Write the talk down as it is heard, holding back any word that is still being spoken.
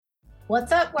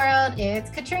What's up, world? It's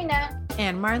Katrina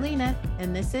and Marlena,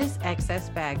 and this is Excess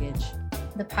Baggage,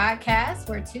 the podcast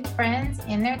where two friends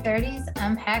in their 30s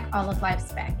unpack all of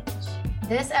life's baggage.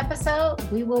 This episode,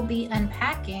 we will be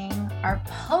unpacking our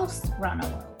post-Rona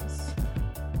woes.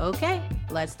 Okay,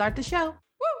 let's start the show.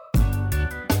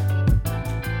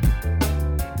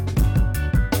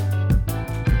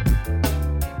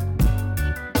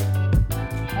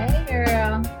 Hey,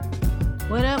 girl.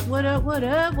 What up, what up, what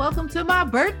up? Welcome to my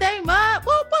birthday month.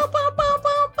 Woo, woo, woo, woo,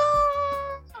 woo, woo.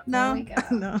 No, Here we go.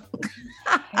 No.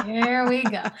 Here we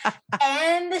go.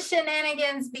 And the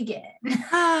shenanigans begin.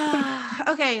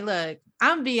 Okay, look,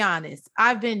 I'm be honest.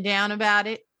 I've been down about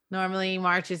it. Normally,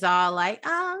 March is all like,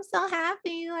 oh, I'm so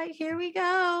happy. Like, here we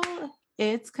go.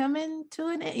 It's coming to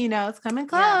an end. It's coming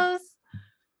close. Yeah.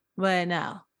 But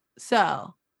no.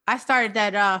 So I started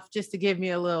that off just to give me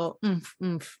a little, give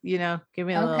me a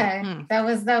little. Okay. That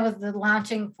was the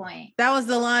launching point. That was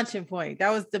the launching point. That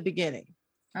was the beginning.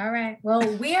 All right.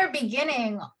 Well, we are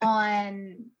beginning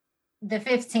on the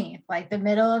 15th, like the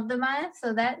middle of the month.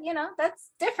 So that, that's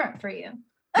different for you.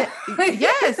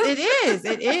 Yes, it is.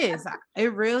 It is.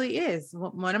 It really is.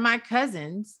 One of my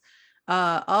cousins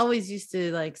always used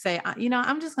to like say,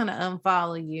 I'm just going to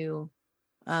unfollow you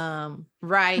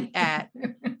right at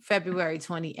February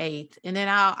 28th. And then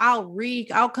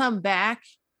I'll come back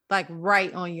like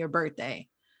right on your birthday.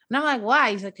 And I'm like,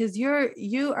 why? He's like, because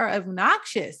you are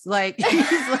obnoxious. Like,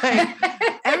 he's like,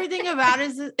 everything about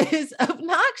it is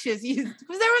obnoxious. Because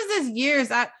there was this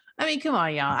years, I mean, come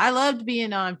on, y'all. I loved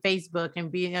being on Facebook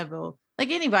and being able,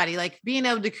 like anybody, like being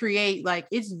able to create, like,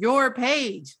 it's your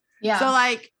page. Yeah. So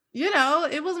like,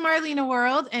 it was Marlena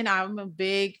World, and I'm a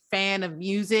big fan of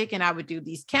music, and I would do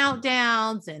these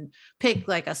countdowns and pick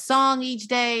like a song each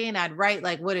day, and I'd write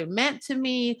like what it meant to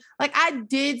me. Like I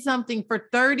did something for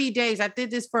 30 days. I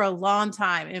did this for a long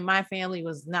time, and my family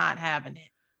was not having it.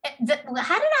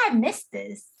 How did I miss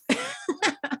this?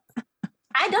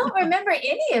 I don't remember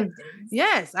any of this.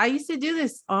 Yes, I used to do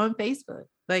this on Facebook.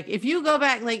 Like if you go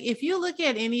back, like if you look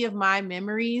at any of my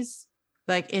memories,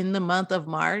 like in the month of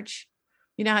March,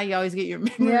 you know how you always get your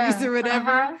memories or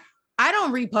whatever. Uh-huh. I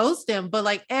don't repost them, but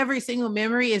like every single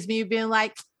memory is me being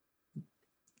like,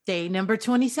 day number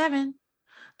 27.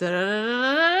 Da, da, da,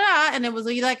 da, da, da. And it was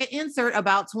like an insert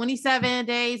about 27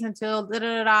 days until da,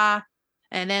 da, da, da.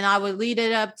 And then I would lead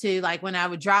it up to like when I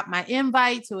would drop my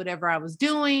invite to whatever I was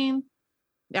doing.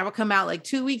 That would come out like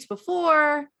 2 weeks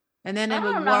before. And then it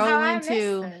would roll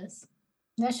into.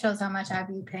 That shows how much I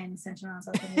be paying attention on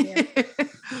social media.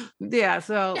 Yeah,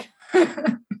 so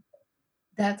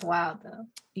that's wild though.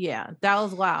 Yeah, that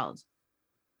was wild.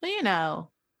 But I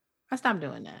stopped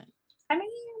doing that. I mean,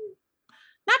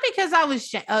 not because I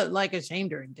was like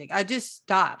ashamed or anything. I just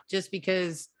stopped just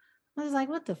because I was like,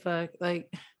 what the fuck? Like,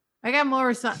 I got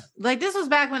more like this was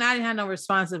back when I didn't have no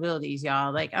responsibilities,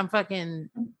 y'all. Like, I'm fucking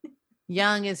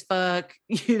young as fuck,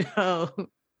 partying.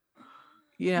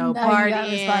 You got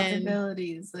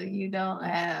responsibilities, so you don't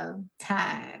have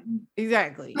time.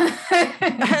 Exactly.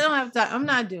 I don't have time. I'm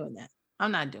not doing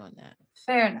that.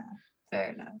 Fair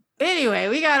enough. Anyway,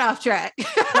 we got off track.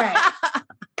 Right.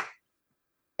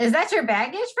 Is that your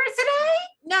baggage for today?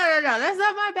 No. That's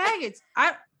not my baggage.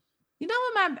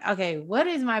 What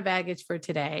is my baggage for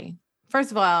today?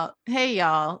 First of all, hey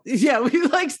y'all. Yeah, we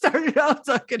like started off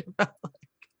talking about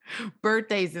like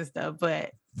birthdays and stuff,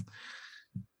 but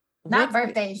not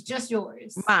birthdays, just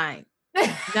yours. Mine.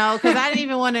 No, because I didn't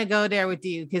even want to go there with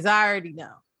you because I already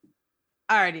know.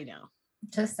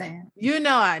 Just saying.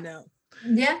 I know.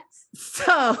 Yes.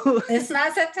 So it's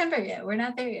not September yet. We're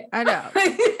not there yet. I know.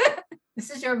 This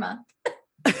is your month.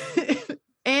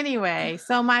 Anyway,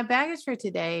 so my baggage for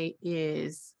today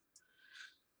is,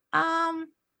 I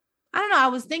don't know. I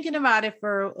was thinking about it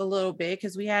for a little bit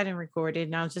because we hadn't recorded,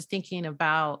 and I was just thinking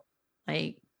about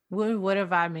like, what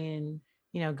have I been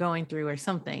going through or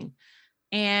something,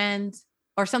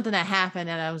 or something that happened.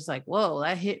 And I was like, whoa,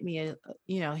 that hit me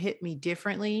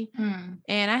differently.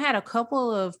 And I had a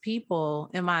couple of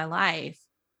people in my life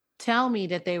tell me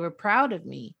that they were proud of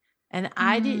me. And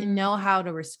I didn't know how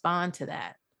to respond to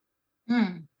that.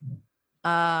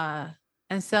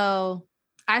 And so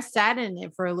I sat in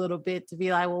it for a little bit to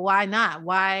be like, well, why not?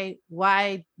 Why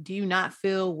do you not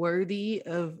feel worthy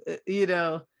of,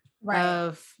 right.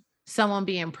 of someone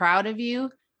being proud of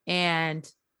you? And,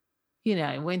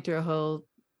 I went through a whole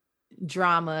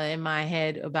drama in my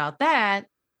head about that.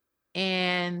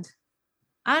 And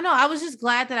I don't know, I was just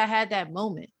glad that I had that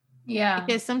moment. Yeah.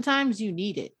 Because sometimes you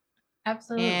need it.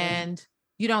 Absolutely. And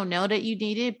you don't know that you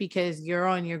need it because you're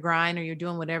on your grind or you're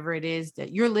doing whatever it is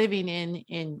that you're living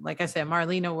in, like I said,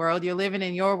 Marlena world, you're living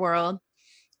in your world.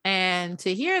 And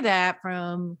to hear that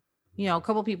from, a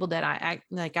couple people that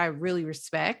I really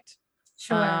respect.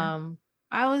 Sure.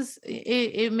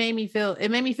 It made me feel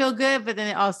good, but then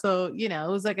it also, it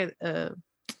was like a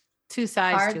two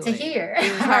sides hard to it. hear.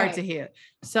 It was hard to hear.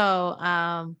 So,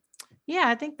 yeah,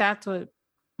 I think that's what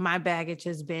my baggage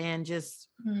has been, just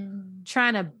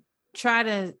try to,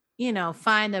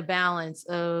 find a balance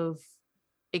of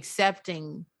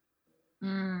accepting,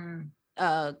 not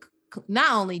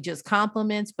only just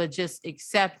compliments, but just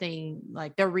accepting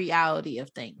like the reality of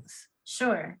things.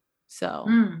 Sure. So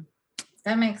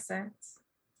that makes sense.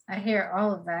 I hear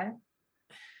all of that.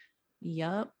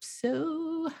 Yup.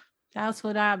 So that's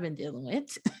what I've been dealing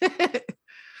with.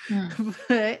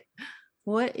 But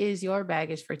what is your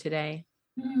baggage for today?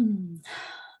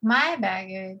 My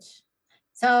baggage.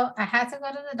 So I had to go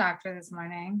to the doctor this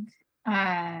morning,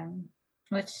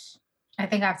 which I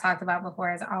think I've talked about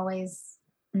before, is always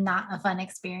not a fun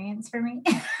experience for me.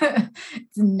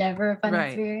 It's never a fun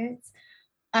experience.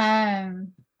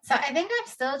 So I think I'm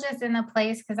still just in a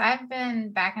place, because I've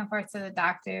been back and forth to the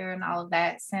doctor and all of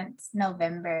that since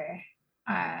November.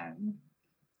 And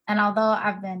although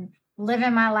I've been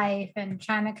living my life and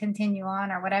trying to continue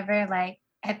on or whatever, like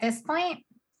at this point,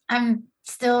 I'm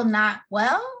still not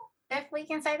well, if we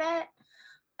can say that,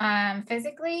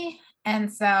 physically.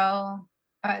 And so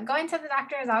going to the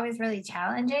doctor is always really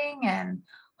challenging and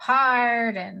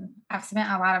hard. And I've spent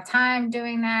a lot of time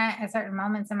doing that at certain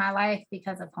moments in my life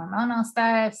because of hormonal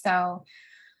stuff. So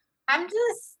I'm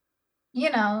just,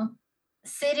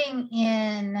 sitting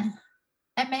in,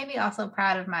 and maybe also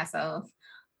proud of myself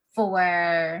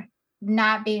for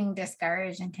not being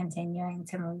discouraged and continuing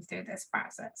to move through this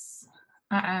process.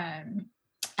 And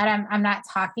I'm not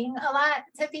talking a lot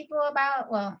to people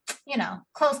about, well,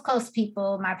 close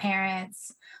people, my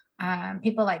parents,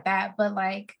 people like that. But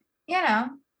like,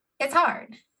 it's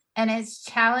hard and it's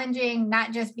challenging,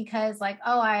 not just because like,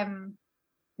 oh, I'm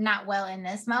not well in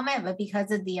this moment, but because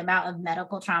of the amount of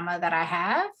medical trauma that I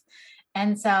have.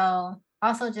 And so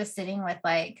also just sitting with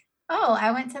like, oh,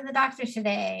 I went to the doctor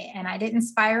today and I didn't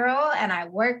spiral and I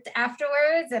worked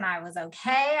afterwards and I was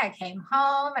okay. I came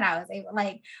home and I was able,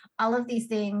 like all of these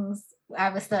things,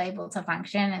 I was still able to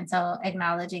function. And so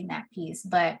acknowledging that piece.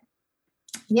 But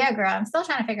yeah, girl, I'm still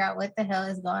trying to figure out what the hell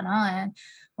is going on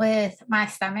with my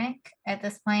stomach at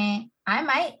this point. I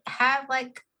might have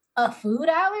like a food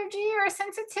allergy or a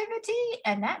sensitivity,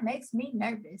 and that makes me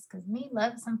nervous because me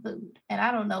love some food and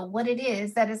I don't know what it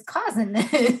is that is causing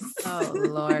this. Oh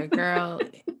Lord, girl.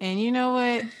 And you know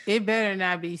what? It better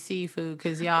not be seafood,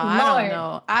 because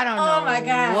y'all, I don't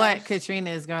know what Katrina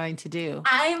is going to do.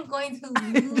 I am going to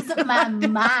lose my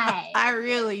mind. I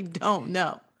really don't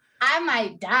know. I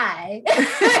might die.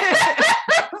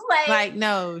 like,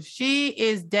 no, she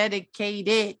is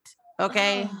dedicated.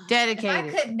 Okay, dedicated.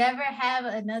 If I could never have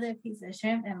another piece of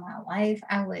shrimp in my life,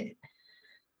 I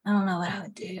don't know what I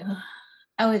would do.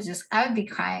 I would be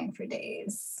crying for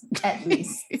days, at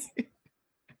least.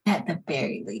 At the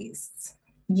very least.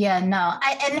 Yeah, no.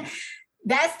 And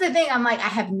that's the thing. I'm like, I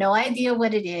have no idea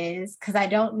what it is, because I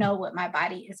don't know what my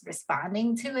body is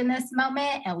responding to in this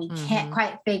moment. And we can't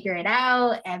quite figure it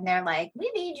out. And they're like,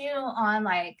 we need you on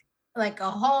like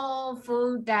a whole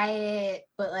food diet,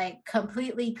 but like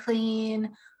completely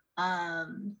clean. I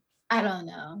don't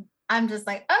know. I'm just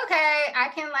like, okay, I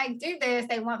can like do this.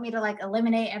 They want me to like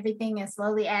eliminate everything and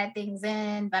slowly add things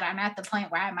in, but I'm at the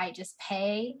point where I might just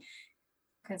pay,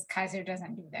 because Kaiser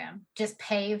doesn't do them. Just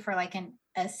pay for like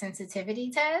a sensitivity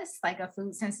test, like a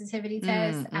food sensitivity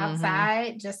test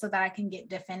outside, just so that I can get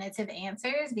definitive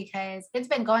answers, because it's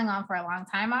been going on for a long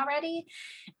time already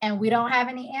and we don't have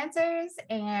any answers.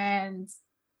 And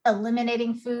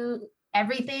eliminating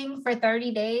everything for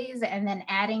 30 days and then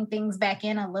adding things back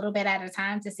in a little bit at a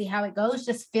time to see how it goes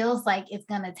just feels like it's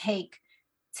going to take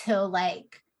till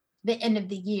like the end of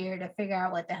the year to figure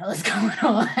out what the hell is going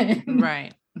on.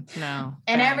 Right. No.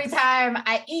 And every time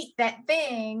I eat that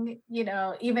thing,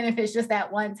 even if it's just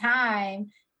that one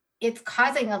time, it's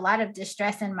causing a lot of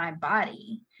distress in my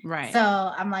body. Right. So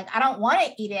I'm like, I don't want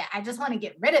to eat it. I just want to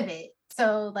get rid of it.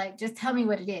 So like, just tell me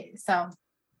what it is. So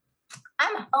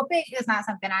I'm hoping it's not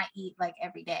something I eat like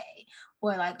every day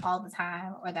or like all the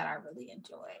time, or that I really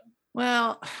enjoy.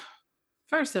 Well,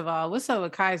 first of all, what's up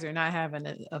with Kaiser not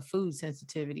having a food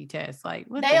sensitivity test? Like,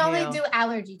 what they only do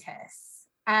allergy tests.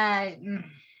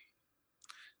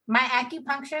 My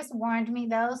acupuncturist warned me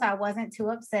though, so I wasn't too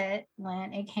upset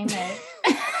when it came in.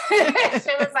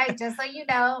 She was like, just so you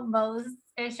know, most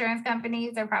insurance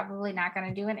companies are probably not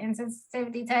going to do an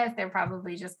insensitivity test. They're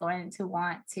probably just going to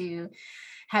want to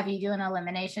have you do an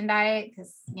elimination diet,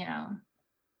 because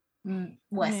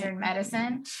Western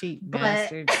medicine. Cheap But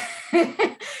bastard.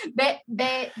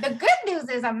 the good news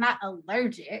is I'm not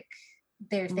allergic.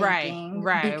 They're thinking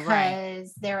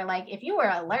because they were like, if you were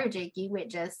allergic, you would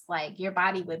just like your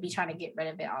body would be trying to get rid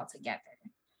of it altogether.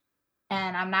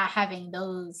 And I'm not having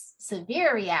those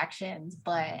severe reactions,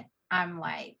 but I'm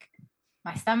like,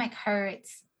 my stomach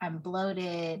hurts, I'm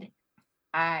bloated,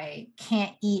 I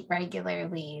can't eat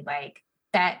regularly. Like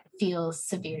that feels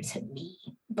severe to me,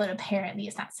 but apparently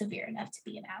it's not severe enough to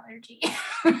be an allergy.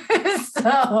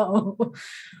 So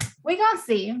we gonna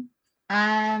see.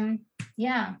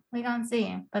 Yeah, we gonna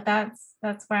see. But that's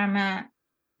where I'm at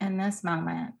in this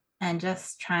moment, and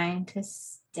just trying to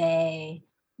stay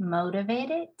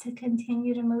motivated to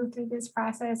continue to move through this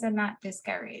process and not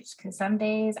discouraged. Because some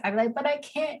days I'm like, but I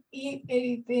can't eat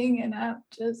anything, and I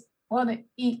just want to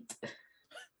eat.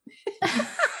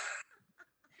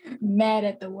 Mad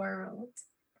at the world.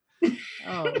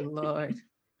 Oh Lord.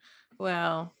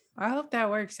 Well, I hope that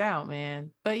works out,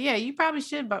 man. But yeah, you probably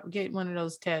should get one of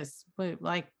those tests. But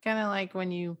like kind of like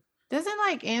when you doesn't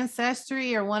like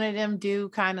Ancestry or one of them do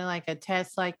kind of like a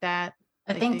test like that.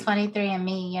 I think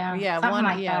 23andMe, yeah. Yeah,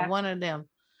 that. One of them.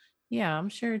 Yeah, I'm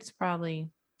sure it's probably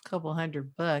a couple $100,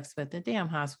 but the damn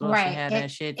hospital should have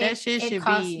that shit. That shit should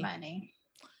costs money.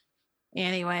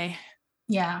 Anyway.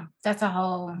 Yeah, that's a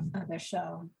whole other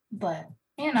show. But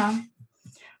you know,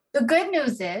 the good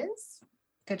news is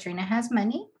Katrina has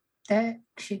money that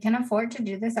she can afford to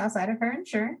do this outside of her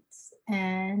insurance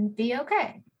and be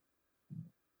okay.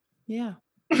 Yeah.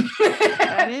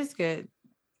 That is good.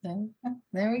 So,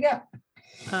 there we go.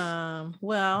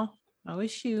 Well, I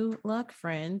wish you luck,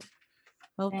 friend.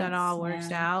 Hope that all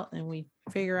works out and we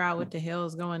figure out what the hell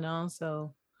is going on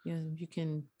so you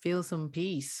can feel some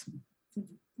peace.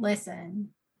 Listen,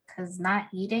 because not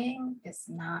eating is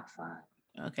not fun.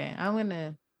 Okay, I'm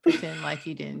gonna pretend like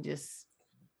you didn't just.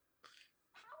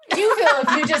 How would you feel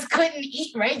if you just couldn't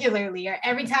eat regularly, or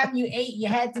every time you ate you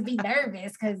had to be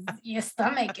nervous because your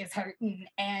stomach is hurting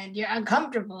and you're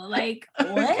uncomfortable? Like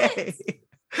what? Okay.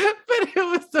 But it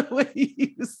was the way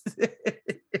you said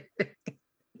it.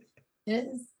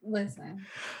 Just listen.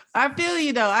 I feel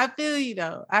you though. I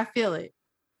feel it.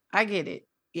 I get it.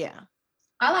 Yeah.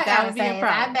 All I gotta say is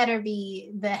I better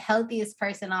be the healthiest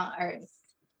person on earth.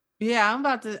 Yeah, I'm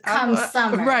about to come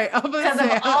summer, right? Because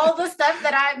of all the stuff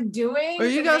that I'm doing. Are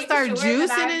you gonna start juicing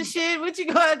and shit? What you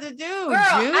gonna have to do? Girl,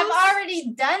 I've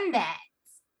already done that.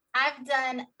 I've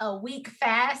done a week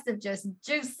fast of just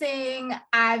juicing.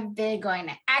 I've been going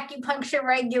to acupuncture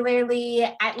regularly.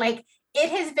 It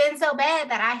has been so bad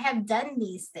that I have done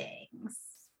these things,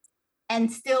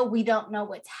 and still we don't know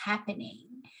what's happening.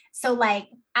 So like,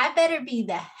 I better be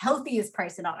the healthiest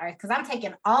person on earth because I'm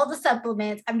taking all the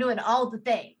supplements. I'm doing all the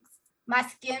things. My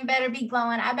skin better be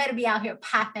glowing. I better be out here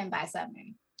popping by summer.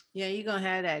 Yeah, you're going to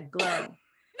have that glow.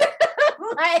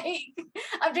 Like,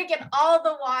 I'm drinking all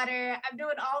the water. I'm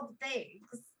doing all the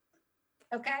things.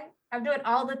 Okay? I'm doing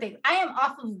all the things. I am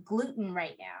off of gluten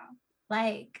right now.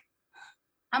 Like,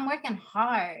 I'm working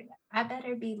hard. I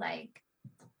better be like,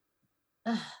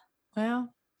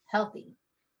 healthy.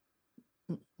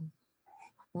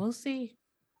 We'll see.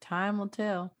 Time will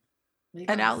tell.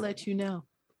 And I'll let you know.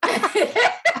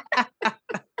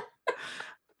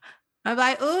 I'm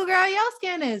like, oh, girl, your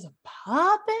skin is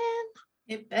popping.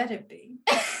 It better be.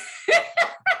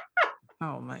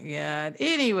 Oh, my God.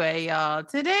 Anyway, y'all,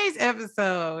 today's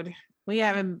episode, we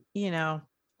haven't,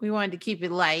 we wanted to keep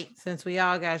it light since we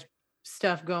all got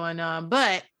stuff going on.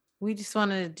 But we just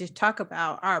wanted to talk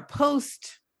about our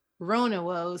post-Rona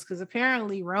woes because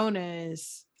apparently Rona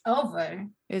is over.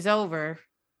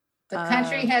 The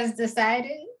country has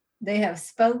decided. They have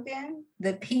spoken.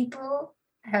 The people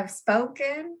have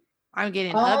spoken. I'm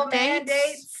getting all updates.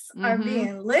 Mandates are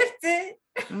being lifted.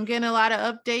 I'm getting a lot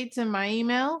of updates in my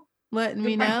email, letting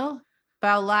me know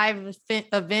about live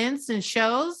events and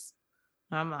shows.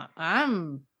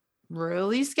 I'm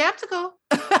really skeptical.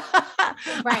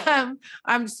 Right.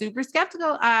 I'm super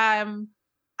skeptical. I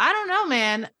don't know,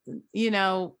 man.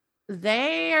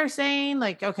 They are saying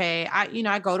like, okay,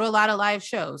 I go to a lot of live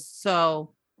shows.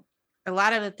 So a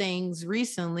lot of the things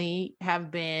recently have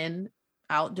been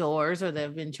outdoors, or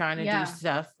they've been trying to do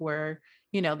stuff where,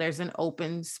 there's an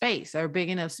open space or big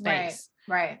enough space.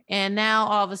 Right. And now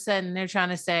all of a sudden they're trying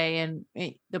to say, and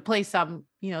the place I'm,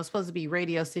 supposed to be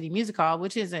Radio City Music Hall,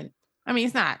 which isn't,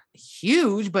 it's not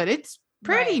huge, but it's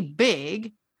pretty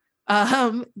big.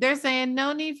 They're saying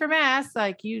no need for masks,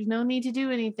 like no need to do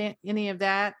any of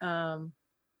that.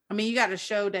 You got to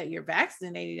show that you're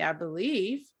vaccinated, I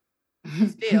believe.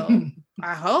 Still,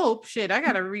 I hope. Shit, I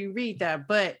got to reread that.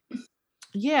 But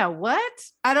yeah, what?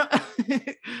 I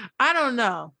don't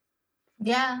know.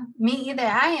 Yeah, me either.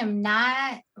 I am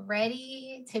not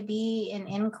ready to be in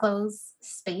enclosed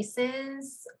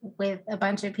spaces with a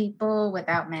bunch of people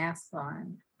without masks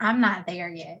on. I'm not there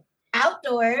yet.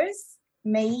 Outdoors,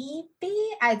 maybe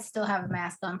I'd still have a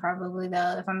mask on, probably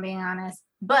though, if I'm being honest.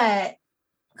 But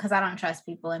because I don't trust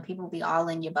people and people be all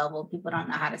in your bubble, people don't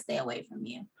know how to stay away from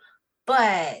you.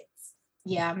 But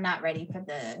yeah, I'm not ready for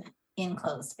the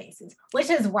enclosed spaces, which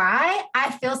is why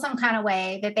I feel some kind of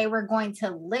way that they were going to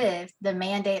lift the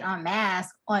mandate on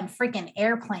masks on freaking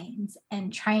airplanes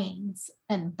and trains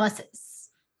and buses.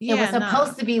 It was Yeah,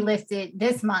 supposed no. to be lifted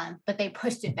this month, but they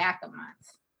pushed it back a month.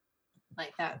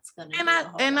 Like that's gonna And do I a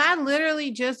whole and I lot.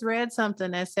 literally just read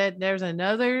something that said there's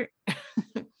another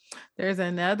there's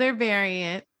another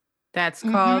variant that's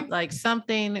called Mm-hmm. like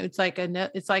something. It's like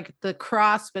it's like the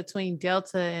cross between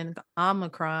Delta and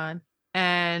Omicron.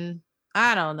 And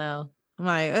I don't know. I'm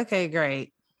like, okay,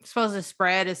 great. It's supposed to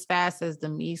spread as fast as the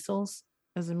measles,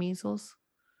 as the measles.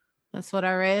 That's what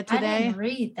I read I didn't today.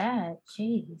 read that.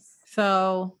 Jeez.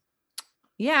 So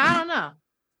yeah, I don't know.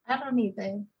 I don't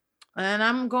either. And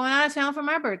I'm going out of town for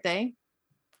my birthday.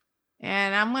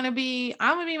 And I'm gonna be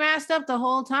masked up the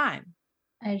whole time.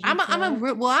 As you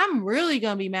should. I'm really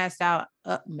gonna be masked out,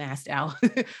 masked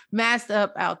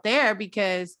up out there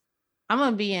because I'm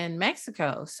gonna be in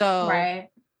Mexico. So Right.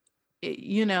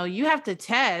 you have to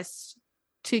test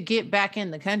to get back in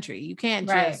the country. You can't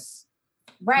Right. just,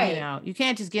 Right. you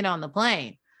can't just get on the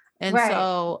plane. And Right.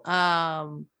 so,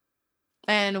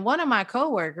 and one of my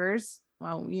coworkers,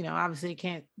 well, obviously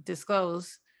can't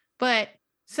disclose, but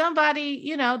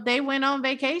somebody, they went on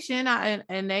vacation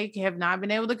and they have not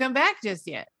been able to come back just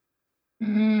yet.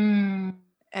 Mm.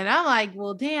 And I'm like,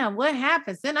 well, damn, what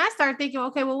happens? Then I start thinking,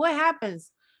 okay, well, what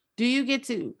happens? Do you get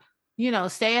to,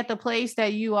 stay at the place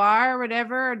that you are or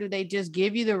whatever? Or do they just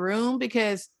give you the room?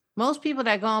 Because most people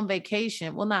that go on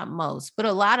vacation, well, not most, but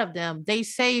a lot of them, they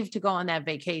save to go on that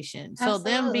vacation. So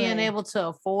them being Absolutely. able to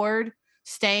afford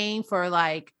staying for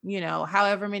like,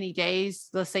 however many days,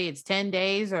 let's say it's 10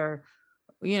 days or,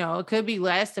 it could be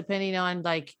less depending on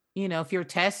like, if you're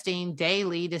testing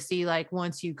daily to see like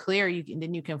once you clear,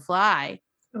 then you can fly.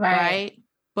 Right. Right.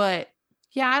 But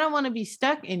yeah, I don't want to be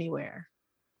stuck anywhere.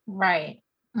 Right.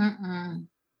 Mm-mm.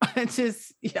 I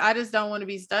just don't want to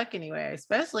be stuck anywhere,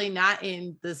 especially not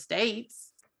in the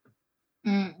States.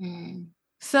 Mm-mm.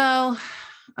 So,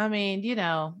 I mean,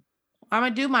 I'm gonna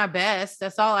do my best.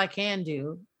 That's all I can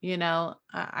do.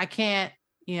 I can't,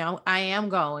 I am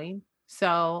going.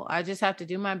 So I just have to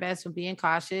do my best with being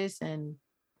cautious and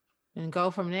go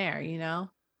from there.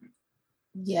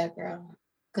 Yeah, girl.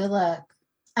 Good luck.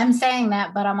 I'm saying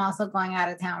that, but I'm also going out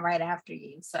of town right after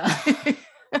you. So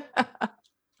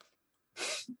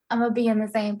I'm gonna be in the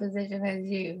same position as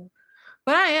you.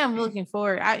 But I am looking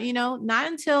forward. Not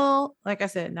until, like I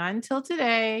said, not until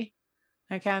today.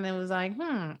 I kind of was like,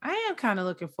 I am kind of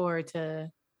looking forward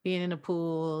to being in the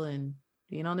pool and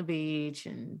being on the beach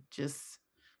and just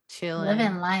Living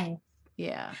chilling. life.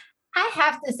 Yeah. I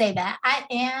have to say that I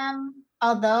am,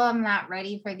 although I'm not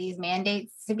ready for these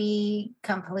mandates to be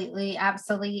completely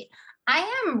obsolete,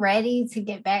 I am ready to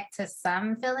get back to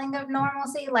some feeling of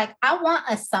normalcy. Like, I want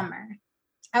a summer.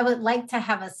 I would like to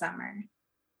have a summer.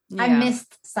 I Yeah.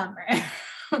 missed summer.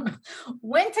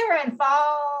 Winter and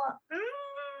fall,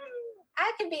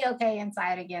 I could be okay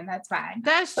inside again. That's fine.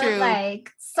 That's But true.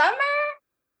 like summer,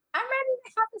 I'm ready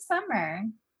to have a summer.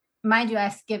 Mind you, I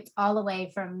skipped all the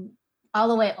way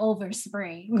over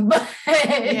spring. But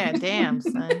Yeah, damn,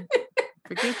 son.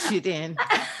 Forget you then.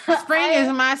 Spring is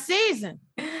my season.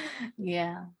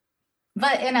 Yeah.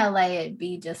 But in LA, it'd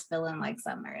be just feeling like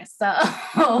summer. So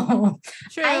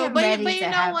True. I am But ready you to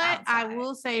know have what? I outside.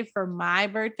 will say for my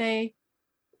birthday,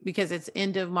 because it's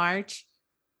end of March,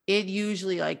 it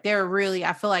usually like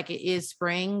I feel like it is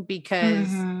spring because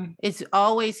Mm-hmm. it's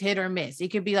always hit or miss. It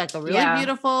could be like a really Yeah.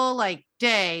 beautiful like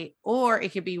day, or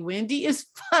it could be windy as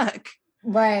fuck.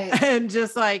 Right. And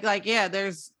just yeah,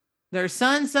 there's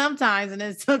sun sometimes, and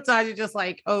then sometimes you're just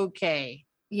like, okay,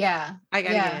 Yeah. I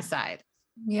gotta get Yeah. inside.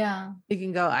 Yeah. It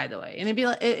can go either way. And it'd be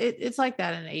like it's like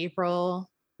that in April.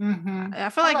 Mm-hmm. I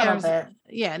feel A like little there's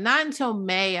bit. not until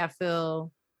May, I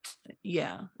feel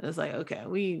it's like, okay,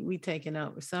 we taking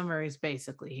over. Summer is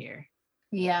basically here.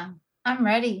 Yeah. I'm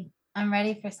ready. I'm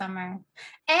ready for summer.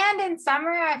 And in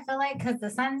summer, I feel like because the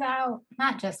sun's out,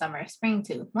 not just summer, spring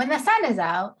too. When the sun is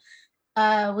out,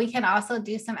 we can also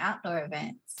do some outdoor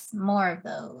events, more of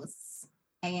those.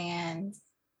 And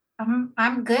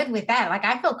I'm good with that. Like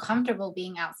I feel comfortable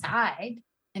being outside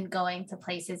and going to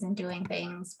places and doing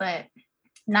things, but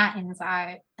not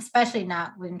inside, especially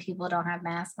not when people don't have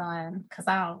masks on, because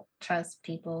I don't trust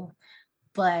people.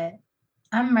 But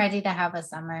I'm ready to have a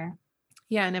summer.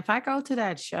 Yeah, and if I go to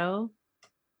that show,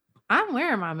 I'm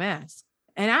wearing my mask.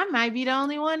 And I might be the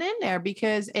only one in there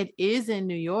because it is in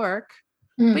New York.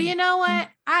 But Mm. you know what?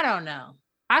 I don't know.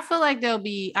 I feel like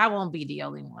I won't be the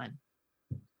only one.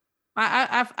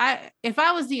 If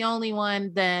I was the only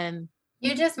one, then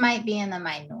You just might be in the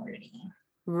minority.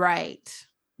 right,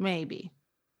 maybe.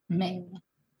 Maybe.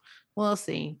 We'll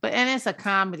see. But and it's a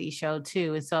comedy show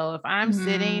too. And so if I'm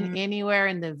sitting anywhere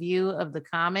in the view of the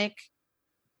comic,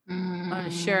 I'm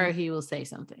sure he will say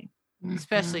something,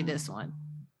 especially this one.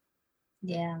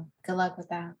 Yeah. Good luck with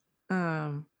that.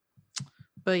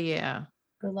 But yeah.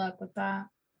 Good luck with that.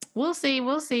 We'll see.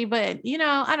 We'll see. But you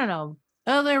know, I don't know.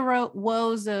 Other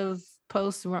woes of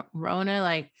post Rona,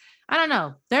 like I don't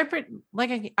know. They're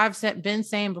like I've been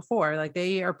saying before, like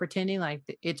they are pretending like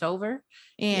it's over.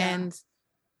 And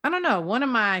I don't know. One of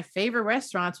my favorite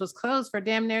restaurants was closed for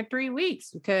damn near 3 weeks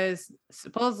because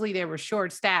supposedly they were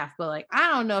short staffed. But like,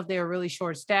 I don't know if they were really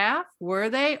short staffed. Were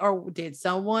they? Or did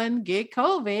someone get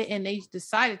COVID and they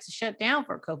decided to shut down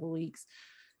for a couple of weeks?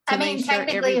 I mean,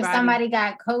 technically, if somebody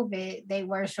got COVID, they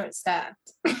were short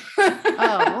staffed.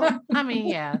 Oh, I mean,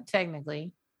 yeah,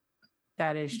 technically,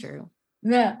 that is true.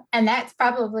 Yeah. And that's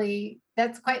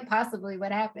quite possibly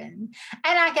what happened.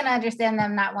 And I can understand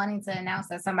them not wanting to announce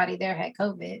that somebody there had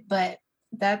COVID, but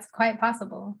that's quite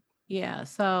possible. Yeah.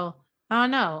 So I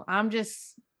don't know.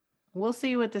 We'll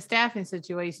see what the staffing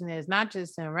situation is, not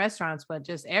just in restaurants, but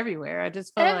just everywhere. I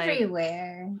just feel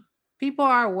everywhere. Like people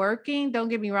are working. Don't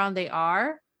get me wrong, they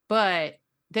are, but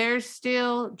there's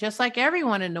still just like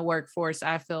everyone in the workforce,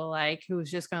 I feel like, who's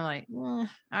just kind of like,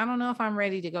 I don't know if I'm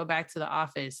ready to go back to the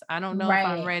office. I don't know if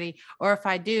I'm ready. Or if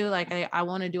I do, like, I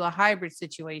want to do a hybrid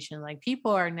situation. Like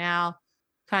people are now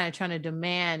kind of trying to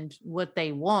demand what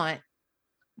they want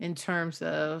in terms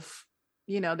of,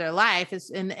 you know, their life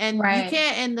is, and you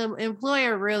can't, and the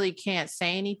employer really can't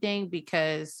say anything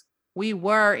because we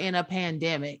were in a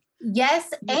pandemic. Yes,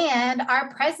 and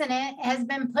our president has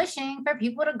been pushing for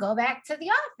people to go back to the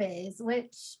office,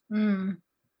 which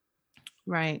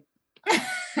right.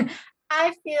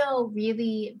 I feel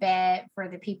really bad for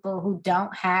the people who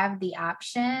don't have the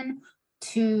option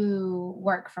to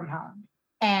work from home.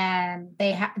 And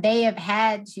they have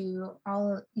had to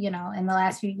in the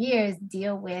last few years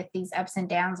deal with these ups and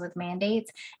downs with mandates.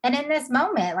 And in this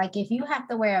moment, like if you have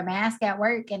to wear a mask at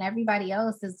work and everybody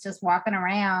else is just walking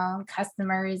around,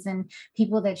 customers and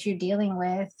people that you're dealing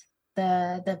with,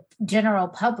 the general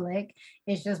public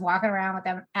is just walking around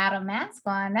without a mask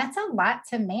on, that's a lot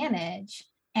to manage.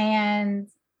 And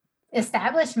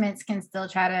establishments can still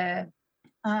try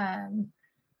to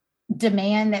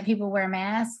demand that people wear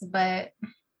masks, but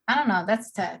I don't know. That's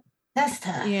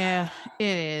tough. Yeah,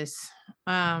 it is.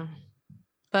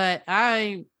 But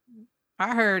I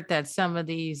heard that some of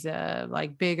these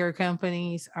like bigger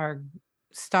companies are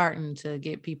starting to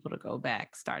get people to go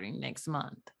back starting next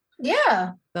month.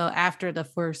 Yeah. So after the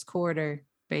first quarter,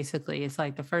 basically, it's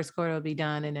like the first quarter will be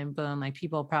done, and then boom, like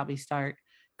people will probably start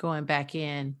going back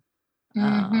in.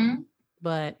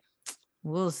 But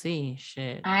we'll see.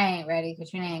 Shit. I ain't ready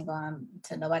because you ain't going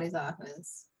to nobody's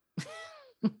office.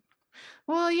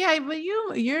 Well, yeah, but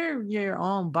you're your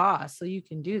own boss, so you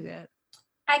can do that.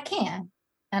 I can.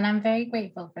 And I'm very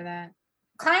grateful for that.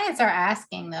 Clients are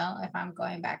asking though if I'm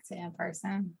going back to in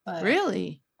person. But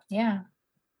really? Yeah.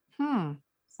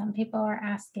 Some people are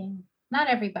asking. Not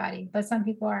everybody, but some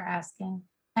people are asking.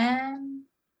 And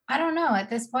I don't know. At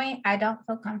this point, I don't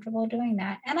feel comfortable doing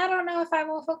that. And I don't know if I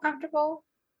will feel comfortable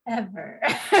ever.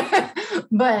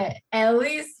 But at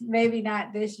least maybe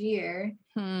not this year.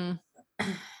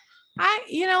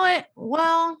 You know what?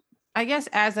 Well, I guess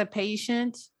as a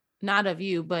patient, not of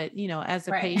you, but you know, as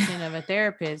a patient of a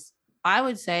therapist, I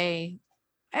would say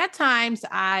at times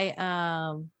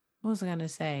what was I gonna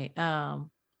say?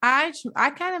 I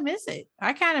kind of miss it.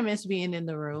 I kind of miss being in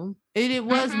the room. It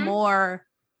was more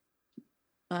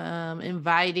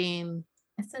inviting,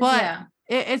 but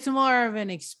it's more of an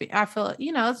experience. I feel,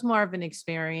 you know, it's more of an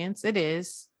experience. It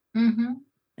is. And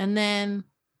then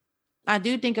I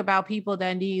do think about people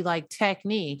that need like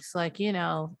techniques, like, you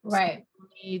know,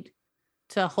 need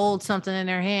to hold something in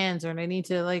their hands, or they need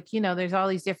to, like, you know, there's all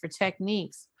these different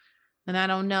techniques. And I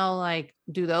don't know, like,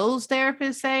 do those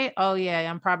therapists say, oh yeah,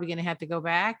 I'm probably going to have to go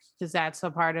back because that's a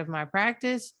part of my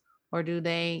practice? Or do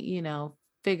they, you know,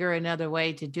 figure another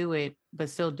way to do it,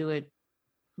 but still do it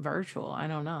virtual? I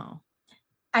don't know.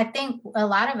 I think a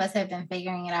lot of us have been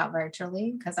figuring it out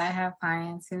virtually because I have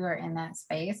clients who are in that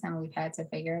space and we've had to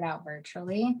figure it out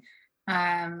virtually.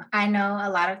 I know a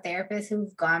lot of therapists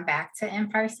who've gone back to in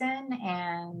person,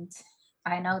 and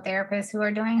I know therapists who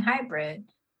are doing hybrid.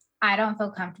 I don't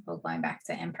feel comfortable going back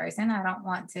to in person. I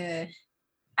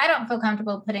don't feel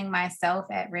comfortable putting myself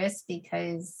at risk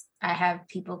because I have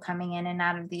people coming in and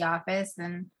out of the office,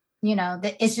 and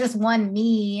it's just one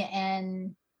me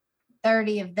and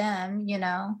 30 of them,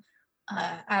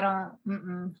 I don't,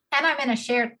 and I'm in a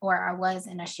shared, or I was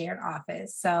in a shared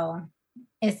office. So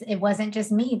it wasn't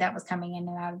just me that was coming in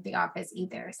and out of the office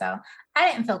either. So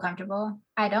I didn't feel comfortable.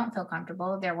 I don't feel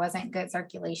comfortable. There wasn't good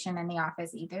circulation in the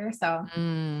office either. So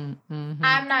I'm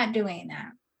not doing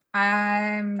that.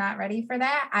 I'm not ready for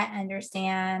that. I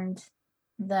understand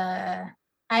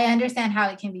how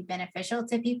it can be beneficial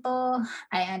to people.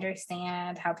 I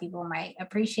understand how people might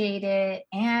appreciate it.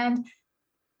 And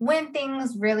when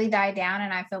things really die down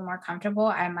and I feel more comfortable,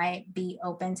 I might be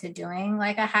open to doing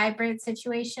like a hybrid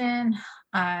situation.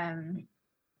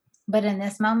 But in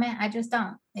this moment, I just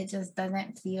don't. It just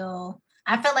doesn't feel,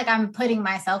 I feel like I'm putting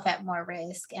myself at more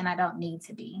risk and I don't need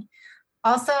to be.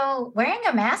 Also, wearing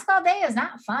a mask all day is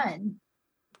not fun.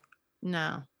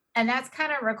 No. And that's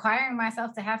kind of requiring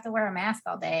myself to have to wear a mask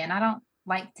all day. And I don't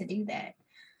like to do that.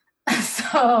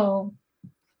 So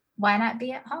why not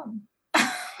be at home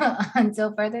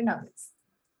until further notice?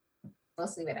 We'll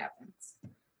see what happens.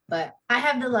 But I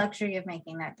have the luxury of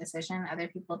making that decision. Other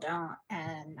people don't.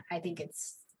 And I think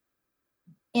it's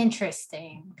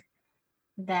interesting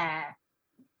that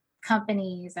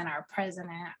companies and our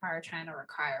president are trying to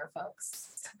require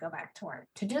folks to go back to work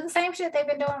to do the same shit they've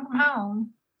been doing from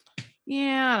home.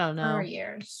 Yeah, I don't know. For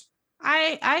years.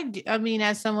 I mean,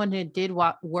 as someone who did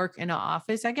work in an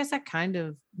office, I guess I kind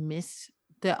of miss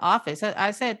the office.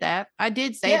 I said that. I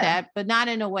did say that, but not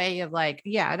in a way of like,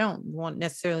 I don't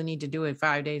necessarily need to do it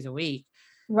 5 days a week.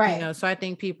 Right. So I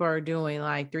think people are doing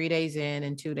like 3 days in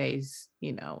and 2 days,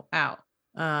 out.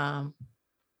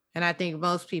 And I think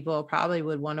most people probably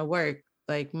would want to work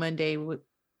like Monday,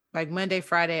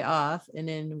 Friday off, and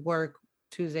then work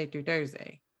Tuesday through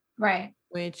Thursday. Right.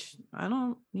 Which I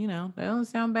don't, that don't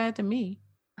sound bad to me.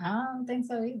 I don't think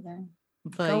so either.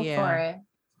 But go for it.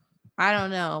 I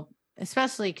don't know,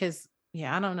 especially because,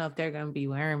 I don't know if they're going to be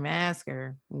wearing masks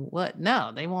or what.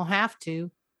 No, they won't have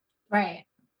to. Right.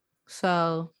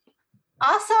 So.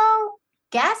 Also,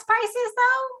 gas prices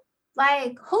though.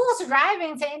 Like, who's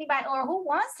driving to anybody, or who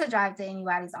wants to drive to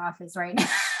anybody's office right now?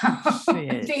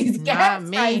 Shit, these gas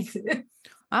prices.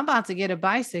 I'm about to get a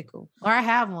bicycle, or I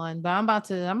have one, but I'm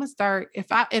gonna start.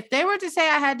 If they were to say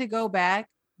I had to go back,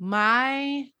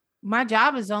 my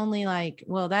job is only like,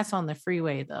 well, that's on the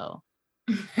freeway though.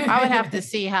 I would have to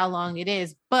see how long it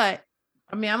is, but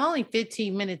I mean, I'm only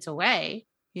 15 minutes away,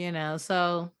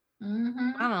 so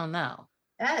I don't know.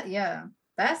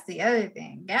 That's the other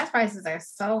thing. Gas prices are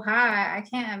so high. I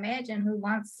can't imagine who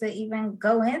wants to even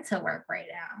go into work right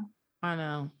now. I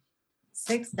know.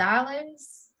 $6. I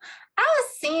was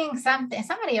seeing something.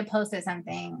 Somebody had posted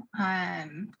something.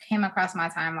 Came across my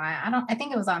timeline. I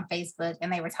think it was on Facebook,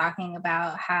 and they were talking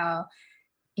about how,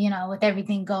 with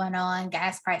everything going on,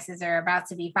 gas prices are about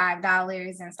to be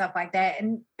 $5 and stuff like that.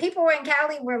 And people in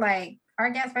Cali were like, "Our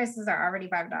gas prices are already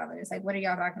 $5. Like, what are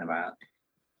y'all talking about?"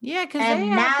 Yeah, because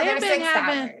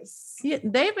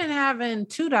they've been having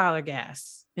 $2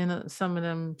 gas in some of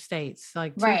them states,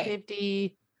 like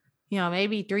 $2.50,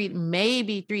 maybe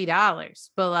 $3,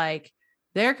 but like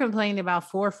they're complaining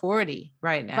about $4.40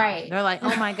 right now. Right. They're like,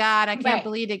 "Oh my God, I can't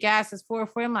believe the gas is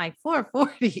 $4.40." I'm like,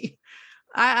 $4.40.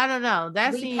 I don't know.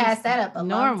 That seems passed that up a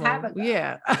normal. Long time ago.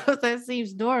 Yeah, that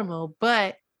seems normal,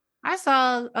 but. I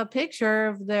saw a picture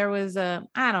of there was I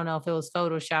don't know if it was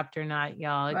photoshopped or not,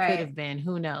 y'all. It could have been,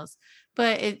 who knows?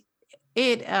 But it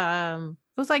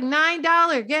was like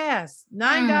 $9 gas,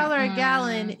 $9 a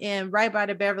gallon right by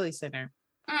the Beverly Center.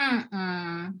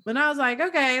 But I was like,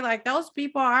 okay, like those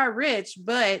people are rich,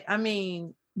 but I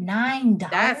mean,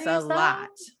 $9. That's a lot.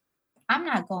 I'm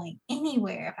not going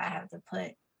anywhere if I have to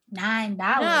put $9.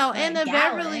 No, in the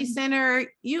Beverly Center,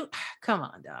 come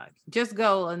on, dog. Just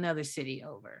go another city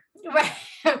over.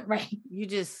 Right. You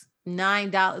just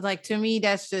 $9. Like, to me,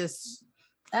 that's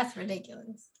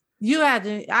ridiculous.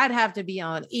 I'd have to be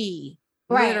on E.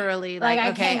 Right. Literally.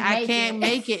 Like okay, I can't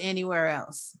make it anywhere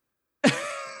else.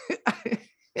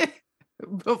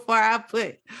 Before I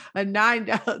put a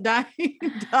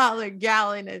 $9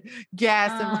 gallon of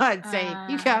gas in my tank.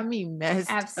 You got me messed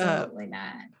Absolutely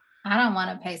not. I don't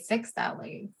want to pay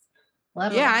 $6.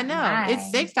 Yeah, I know.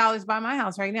 It's $6 by my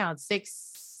house right now. It's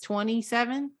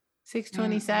 $6.27.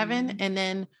 And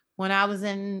then when I was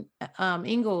in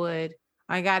Inglewood,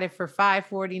 I got it for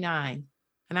 $5.49.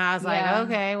 And I was like,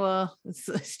 okay, well,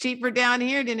 it's cheaper down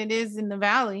here than it is in the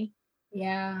valley.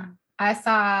 Yeah. I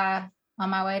saw on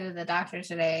my way to the doctor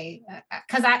today,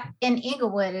 because in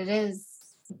Inglewood, it is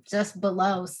just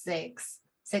below six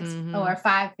Mhm. or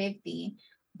 550.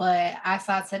 But I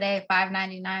saw today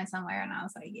 599 somewhere, and I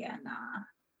was like, yeah, nah.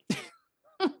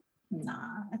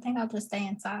 I think I'll just stay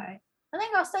inside. I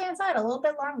think I'll stay inside a little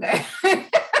bit longer.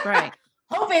 Right.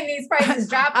 Hoping these prices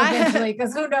drop eventually,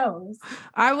 because who knows?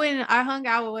 I hung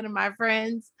out with one of my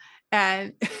friends,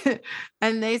 and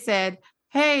and they said,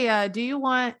 "Hey, do you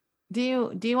want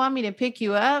me to pick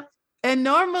you up?" And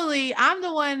normally I'm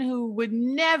the one who would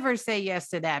never say yes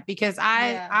to that because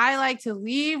Yeah. I like to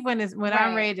leave when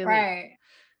I'm ready to leave. Right.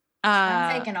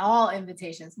 I'm taking all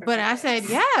invitations. But I said,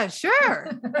 yeah,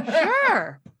 sure.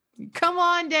 Sure. Come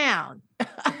on down.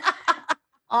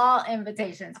 All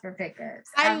invitations for pickups.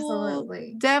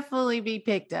 Absolutely. Will definitely be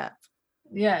picked up.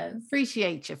 Yes.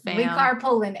 Appreciate you, fam. We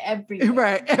carpooling everywhere.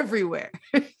 Right, everywhere.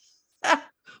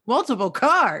 Multiple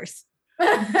cars.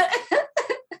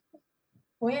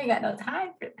 We ain't got no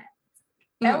time for that.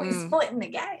 Now we splitting the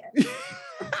gas.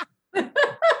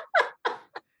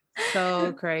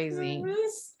 So crazy.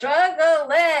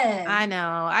 Struggling. I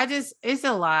know. It's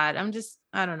a lot.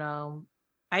 I don't know.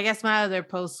 I guess my other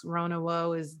post-Rona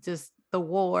woe is just the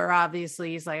war.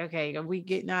 Obviously, it's like, okay, are we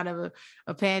getting out of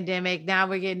a pandemic? Now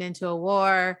we're getting into a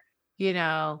war, you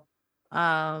know.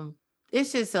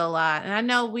 It's just a lot. And I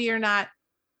know we are not,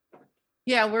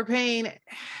 we're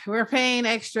paying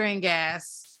extra in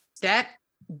gas. That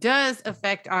does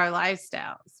affect our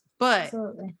lifestyles. But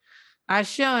absolutely. I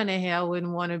sure in the hell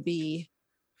wouldn't want to be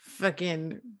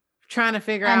fucking trying to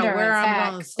figure out where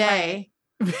I'm going to stay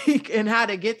and how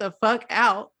to get the fuck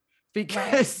out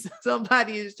because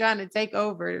somebody is trying to take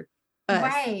over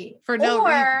us for no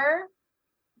reason. Or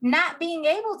not being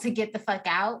able to get the fuck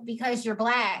out because you're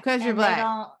black. Because you're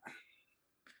black.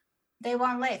 They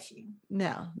won't let you.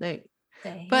 No, but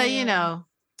they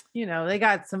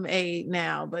got some aid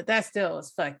now, but that still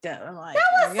is fucked up. I'm like,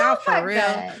 y'all for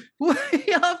real?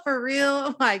 Y'all for real?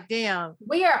 I'm like, damn.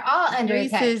 We are all under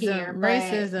attack here.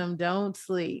 Racism, don't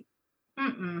sleep.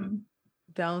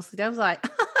 Don't sleep. I was like,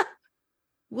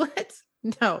 what?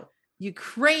 No,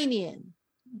 Ukrainian.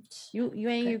 You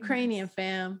ain't Ukrainian,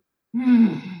 fam.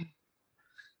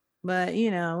 But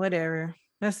whatever.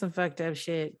 That's some fucked up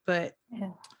shit. But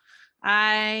the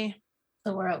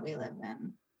world we live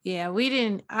in. Yeah, we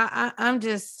didn't. I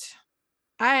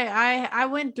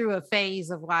went through a phase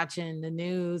of watching the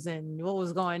news and what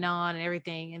was going on and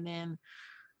everything, and then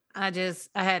I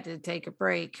had to take a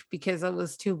break because it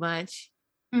was too much,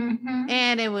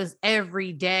 and it was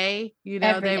every day.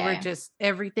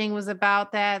 Everything was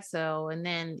about that. So, and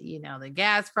then the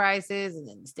gas prices, and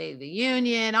then the State of the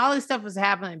Union, all this stuff was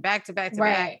happening back to back to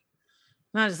back.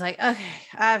 And I was just like, okay,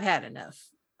 I've had enough.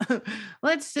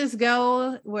 Let's just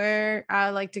go where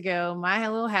I like to go, my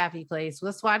little happy place.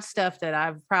 Let's watch stuff that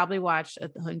I've probably watched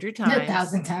 100 times,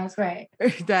 1,000 times, right?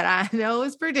 That I know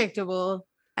is predictable,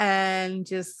 and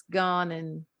just gone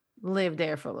and live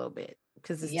there for a little bit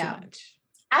because it's too much.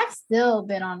 I've still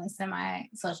been on a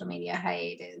semi-social media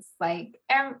hiatus. Like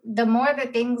the more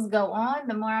that things go on,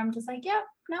 the more I'm just like,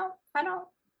 no, I don't.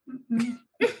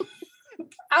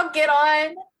 I'll get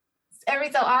on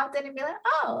every so often and be like,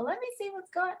 oh, let me see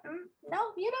what's going on. No,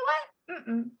 you know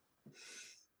what?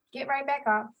 Get right back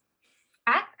off.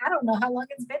 I don't know how long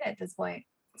it's been at this point.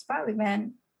 It's probably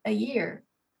been a year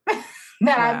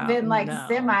that I've been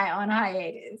semi on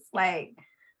hiatus. Like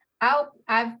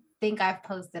I think I've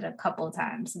posted a couple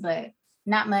times, but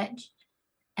not much.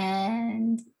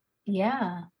 And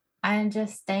I'm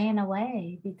just staying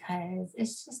away because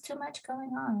it's just too much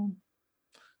going on.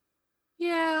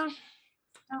 Yeah.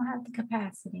 I don't have the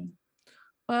capacity.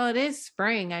 Well, it is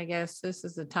spring. I guess this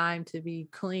is the time to be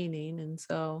cleaning. And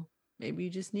so maybe you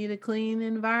just need a clean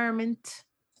environment.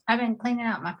 I've been cleaning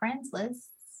out my friends lists.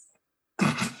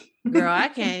 Girl, I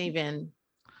can't even,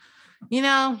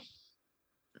 I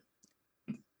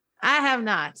have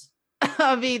not.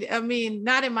 I mean,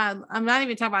 not in my, I'm not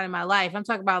even talking about in my life. I'm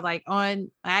talking about like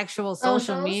on actual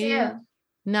social media. Yeah.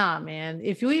 Nah, man.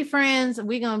 If we friends,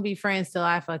 we gonna be friends till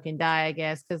I fucking die, I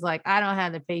guess. Cause like I don't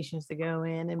have the patience to go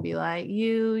in and be like,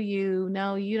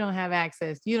 no, you don't have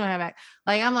access. You don't have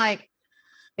like I'm like,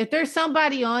 if there's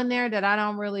somebody on there that I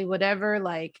don't really whatever,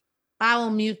 like I will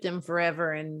mute them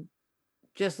forever and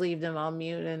just leave them on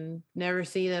mute and never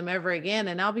see them ever again,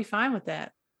 and I'll be fine with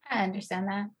that. I understand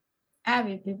that. I have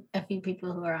a few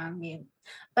people who are on mute,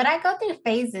 but I go through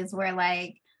phases where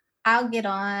like I'll get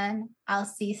on, I'll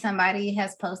see somebody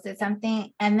has posted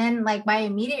something, and then like my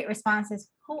immediate response is,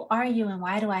 who are you and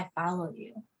why do I follow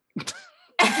you?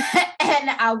 And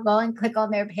I'll go and click on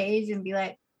their page and be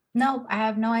like, nope, I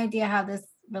have no idea how this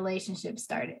relationship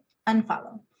started.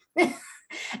 Unfollow.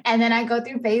 And then I go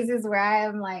through phases where I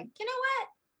am like, you know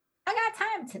what? I got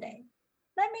time today.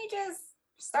 Let me just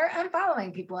start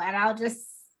unfollowing people, and I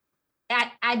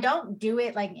don't do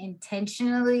it like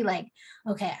intentionally, like,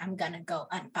 okay, I'm gonna go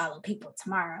unfollow people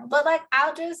tomorrow. But like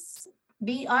I'll just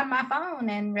be on my phone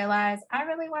and realize I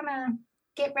really want to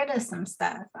get rid of some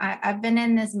stuff. I've been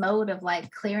in this mode of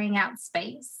like clearing out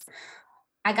space.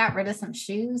 I got rid of some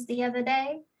shoes the other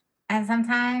day. And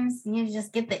sometimes you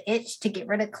just get the itch to get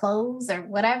rid of clothes or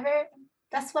whatever.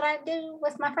 That's what I do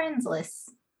with my friends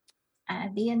list. I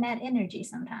be in that energy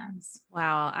sometimes.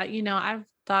 Wow. I've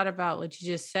thought about what you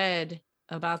just said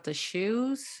about the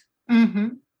shoes. Mm-hmm.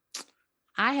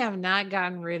 I have not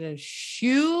gotten rid of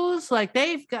shoes. Like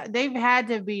they've had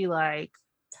to be like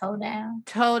toe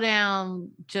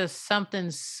down, just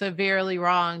something severely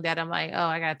wrong that I'm like, oh,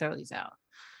 I gotta throw these out.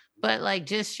 But like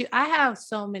just I have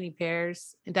so many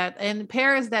pairs and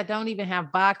pairs that don't even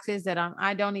have boxes that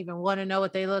I don't even want to know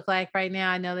what they look like right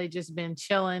now. I know they just been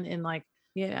chilling in like,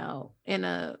 in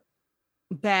a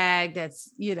bag that's,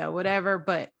 whatever.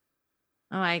 But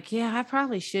I'm like, yeah, I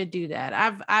probably should do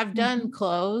that. I've done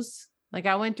clothes. Like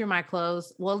I went through my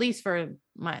clothes. Well, at least for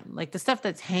my, like the stuff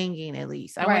that's hanging, at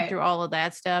least I went through all of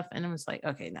that stuff and it was like,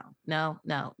 okay, no.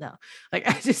 Like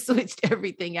I just switched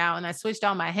everything out and I switched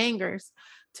all my hangers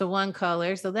to one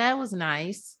color. So that was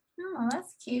nice. Oh,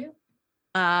 that's cute.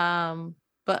 But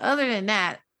other than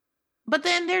that, but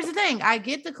then there's the thing. I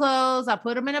get the clothes, I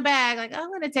put them in a bag, like I'm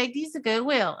going to take these to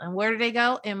Goodwill. And where do they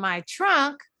go? In my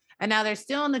trunk. And now they're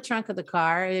still in the trunk of the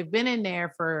car. They've been in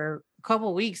there for a couple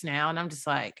of weeks now. And I'm just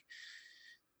like,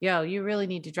 yo, you really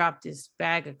need to drop this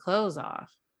bag of clothes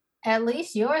off. At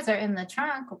least yours are in the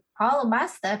trunk. All of my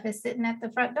stuff is sitting at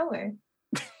the front door.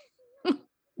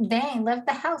 They ain't left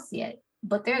the house yet.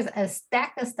 But there's a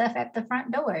stack of stuff at the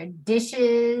front door.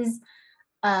 Dishes,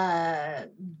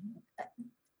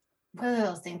 what are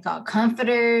those things called?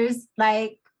 Comforters,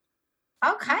 like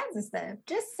all kinds of stuff.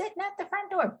 Just sitting at the front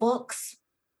door. Books,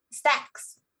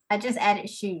 stacks. I just added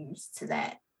shoes to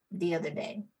that the other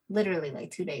day. Literally like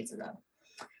 2 days ago.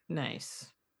 Nice.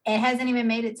 It hasn't even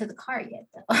made it to the car yet,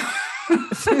 though.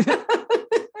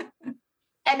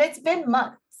 And it's been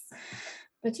months.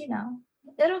 But it'll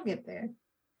get there.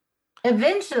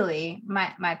 Eventually,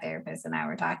 my therapist and I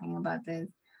were talking about this.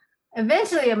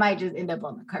 Eventually, it might just end up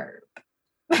on the curb.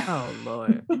 Oh,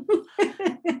 Lord.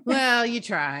 Well, you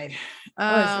tried.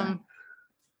 What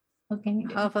can you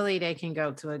do? Hopefully they can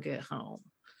go to a good home.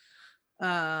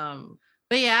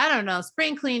 But yeah, I don't know.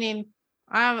 Spring cleaning.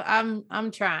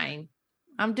 I'm trying.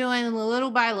 I'm doing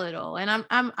little by little, and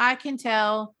I can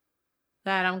tell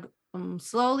that I'm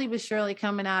slowly but surely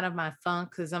coming out of my funk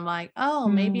because I'm like, oh,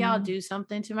 maybe I'll do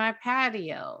something to my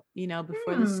patio,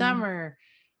 before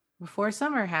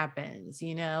summer happens,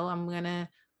 I'm going to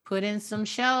put in some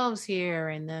shelves here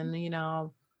and then,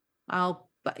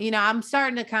 I'm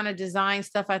starting to kind of design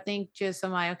stuff. I think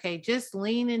I'm like, okay, just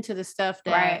lean into the stuff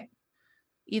that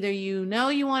either you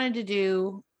wanted to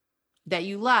do that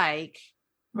you like.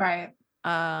 Right.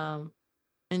 And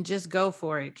just go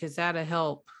for it because that'll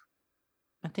help.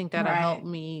 I think that'll help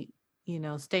me,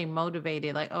 stay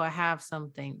motivated. Like, oh, I have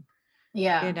something,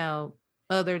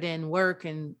 other than work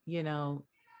and,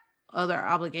 other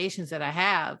obligations that I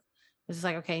have. It's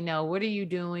like, okay, no, what are you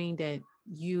doing that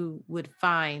you would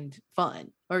find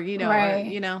fun or,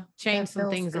 change some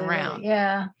things good. Around.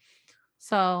 Yeah.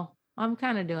 So I'm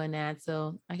kind of doing that.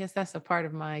 So I guess that's a part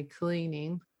of my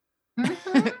cleaning.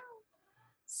 Mm-hmm.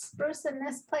 Sprucing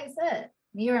this place up.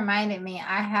 You reminded me,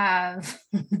 I have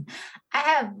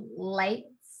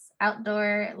lights,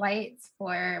 outdoor lights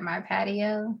for my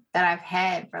patio that I've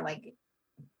had for like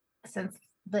since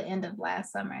the end of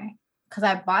last summer because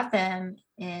I bought them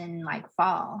in like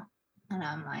fall and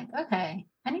I'm like, okay,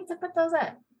 I need to put those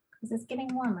up because it's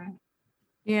getting warmer.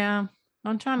 Yeah,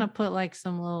 I'm trying to put like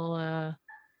some little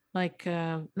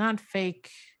not fake,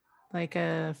 like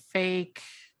a fake,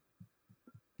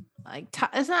 like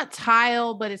it's not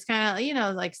tile, but it's kind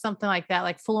of like something like that,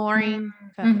 like flooring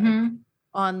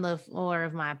on the floor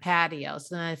of my patio.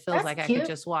 So then it feels like cute. I could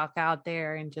just walk out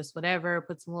there and just whatever,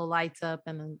 put some little lights up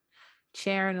and a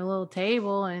chair and a little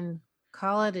table and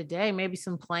call it a day. Maybe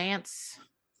some plants.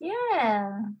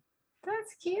 Yeah,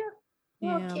 that's cute.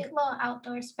 Cute little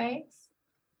outdoor space.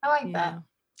 I like that.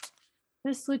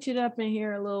 Let's switch it up in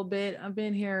here a little bit. I've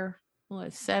been here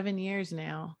 7 years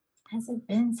now. Has it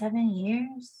been 7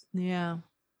 years? Yeah.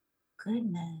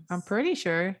 Goodness. I'm pretty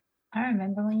sure. I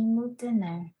remember when you moved in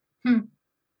there.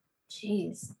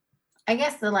 Jeez. I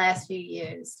guess the last few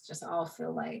years just all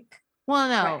feel like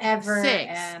forever.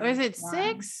 6. Or is it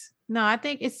 6? No, I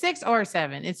think it's 6 or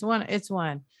 7. It's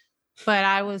one. But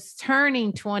I was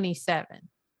turning 27. I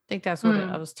think that's what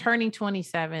I was turning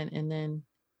 27 and then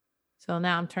So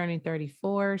now I'm turning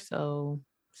 34. So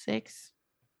 6,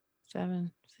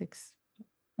 7, 6.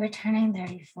 We're turning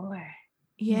 34.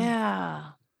 Yeah.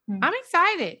 I'm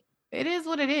excited. It is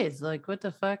what it is. Like, what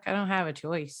the fuck? I don't have a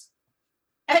choice.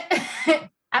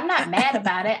 I'm not mad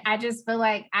about it. I just feel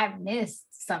like I've missed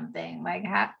something. Like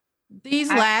these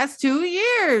last 2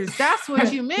 years. That's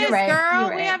what you missed, right, girl.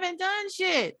 right. We haven't done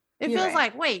shit. It You're feels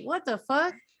right. like, wait, what the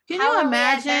fuck? Can How you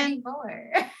imagine?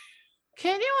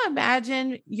 Can you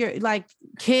imagine your like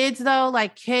kids though?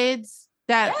 Like kids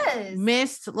that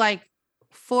missed like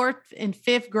 4th and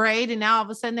 5th grade, and now all of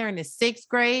a sudden they're in the 6th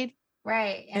grade.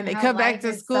 Right. And they come back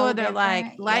to school, so they're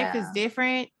like, life is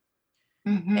different.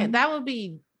 Mm-hmm. And that would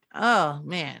be, oh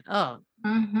man. Oh.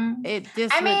 Mm-hmm. It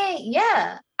just I mean,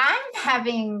 yeah. I'm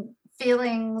having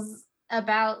feelings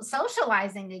about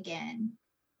socializing again.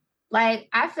 Like,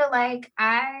 I feel like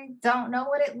I don't know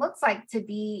what it looks like to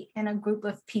be in a group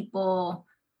of people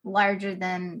larger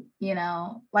than,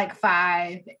 like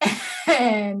 5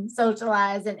 and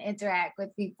socialize and interact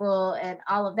with people and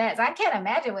all of that. So I can't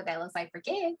imagine what that looks like for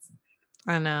kids.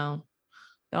 I know.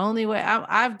 The only way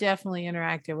I've definitely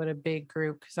interacted with a big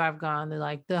group because I've gone to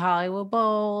like the Hollywood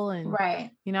Bowl and,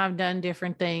 right. I've done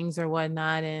different things or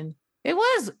whatnot. And it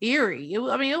was eerie. It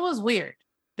was weird.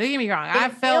 Don't get me wrong.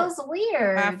 It feels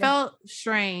weird. I felt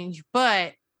strange,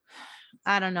 but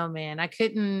I don't know, man. I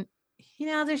couldn't,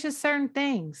 there's just certain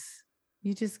things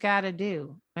you just got to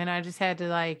do. And I just had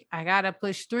to I got to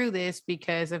push through this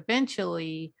because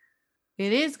eventually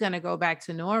it is going to go back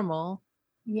to normal.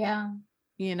 Yeah.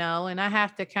 And I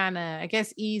have to kind of, I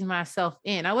guess, ease myself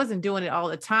in. I wasn't doing it all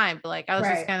the time, but I was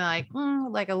just kind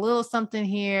of like a little something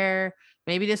here.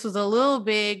 Maybe this was a little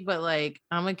big, but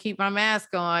I'm going to keep my mask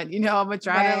on, I'm going to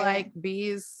try to be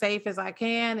as safe as I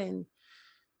can. And,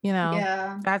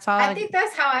 yeah, that's all. I think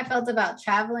that's how I felt about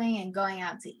traveling and going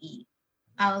out to eat.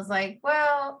 I was like,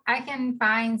 well, I can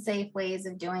find safe ways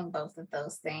of doing both of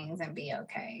those things and be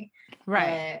okay.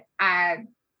 Right. But I,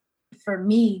 for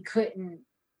me, couldn't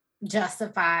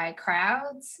justify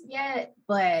crowds yet,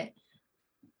 but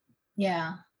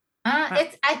yeah.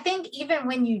 I think even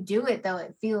when you do it though,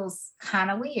 it feels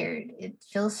kind of weird. It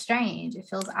feels strange. It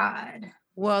feels odd.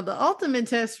 Well, the ultimate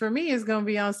test for me is going to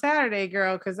be on Saturday,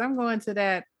 girl, because I'm going to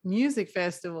that music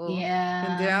festival in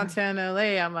downtown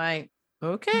LA. I'm like,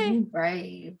 okay. You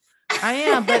brave. I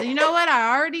am. But you know what?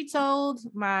 I already told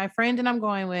my friend that I'm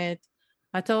going with,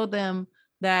 I told them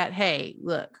that, hey,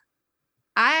 look,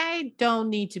 I don't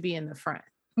need to be in the front.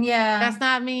 Yeah. That's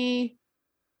not me.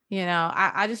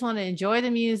 I just want to enjoy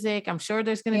the music. I'm sure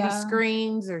there's going to be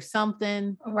screens or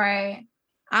something. Right.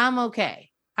 I'm okay.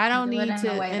 I don't need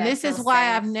to. And this is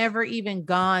why I've never even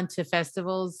gone to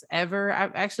festivals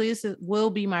ever. This will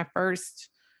be my first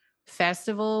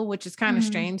festival, which is kind of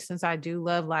strange since I do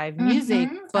love live music,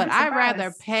 but I'd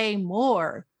rather pay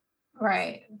more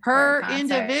per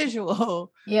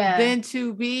individual than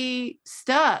to be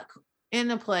stuck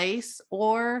in a place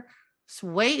or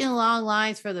wait in long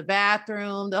lines for the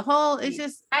bathroom. The whole, it's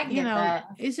just,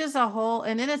 it's just a whole,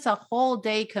 and then it's a whole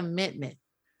day commitment.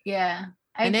 Yeah.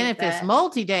 And then if it's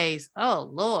multi-days, oh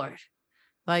Lord,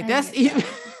 that's even,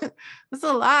 that's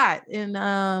a lot. And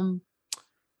I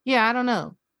don't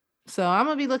know. So I'm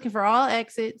going to be looking for all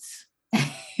exits,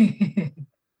 and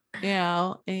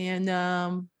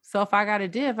so if I got to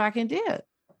dip, I can dip.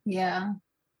 Yeah.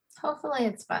 Hopefully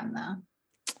it's fun though.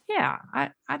 Yeah.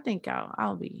 I think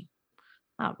I'll be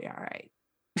all right.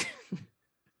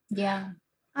 Yeah.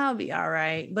 I'll be all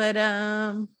right. But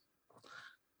I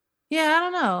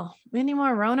don't know. Any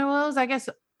more Rona woes? I guess.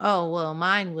 Oh, well,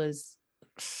 mine was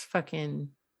fucking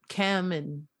Kim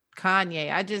and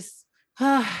Kanye. I just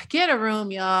get a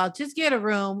room, y'all. Just get a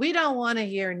room. We don't want to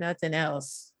hear nothing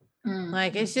else.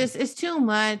 It's too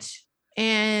much.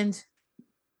 And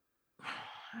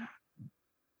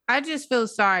I just feel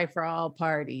sorry for all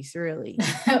parties, really.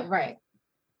 Right.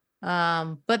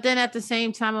 But then at the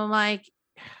same time, I'm like,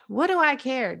 what do I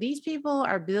care? These people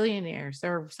are billionaires,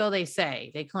 or so they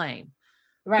say, they claim.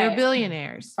 Right. They're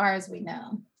billionaires. As far as we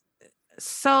know.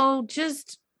 So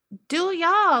just do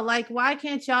y'all. Why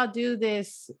can't y'all do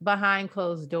this behind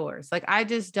closed doors? I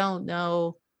just don't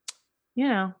know.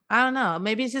 I don't know.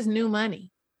 Maybe it's just new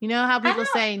money. You know how people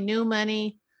say new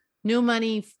money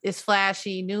is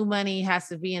flashy. New money has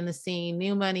to be in the scene.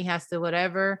 New money has to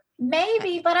whatever.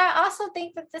 Maybe, but I also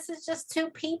think that this is just two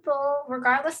people,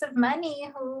 regardless of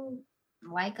money, who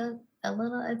like a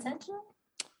little attention.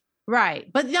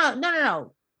 Right. But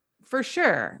no. For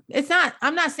sure. It's not,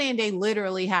 I'm not saying they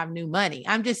literally have new money.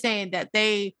 I'm just saying that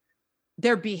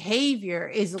their behavior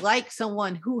is like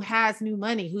someone who has new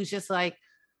money, who's just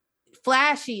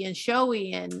flashy and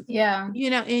showy and,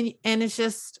 and it's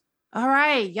just, all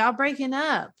right, y'all breaking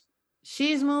up.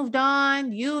 She's moved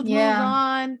on. You've moved Yeah.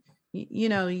 on. You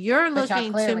know, you're But y'all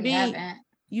looking to clearly be, haven't.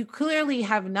 you clearly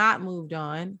have not moved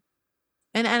on.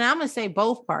 And I'm going to say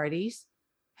both parties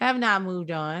have not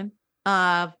moved on,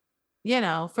 you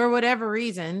know, for whatever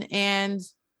reason. And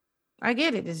I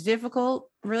get it. It's difficult.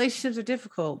 Relationships are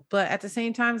difficult. But at the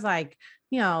same time, it's like,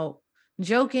 you know,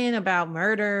 joking about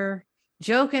murder,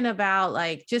 joking about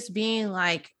like just being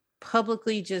like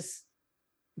publicly just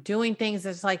doing things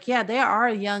that's like, yeah, there are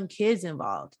young kids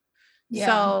involved. Yeah.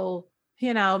 So,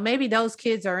 you know, maybe those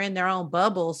kids are in their own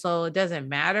bubble, so it doesn't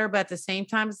matter. But at the same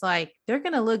time, it's like they're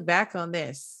gonna look back on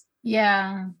this.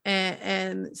 Yeah.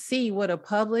 And see what a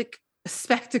public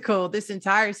spectacle this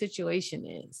entire situation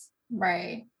is.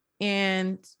 Right.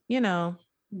 And, you know,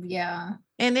 yeah.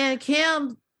 And then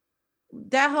Kim,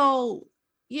 that whole,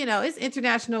 you know, it's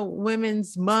International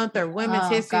Women's Month or Women's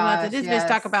History Month. And this bitch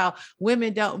talk about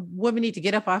women need to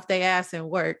get up off their ass and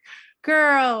work.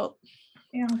 Girl.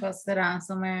 You don't go sit down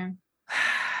somewhere.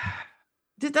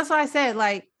 That's why I said,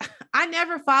 like, I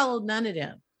never followed none of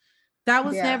them. That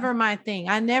was never my thing.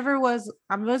 I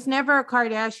was never a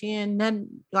Kardashian, none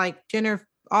like Jenner,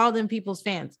 all them people's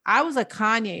fans. I was a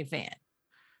Kanye fan.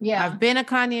 Yeah. I've been a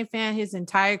Kanye fan his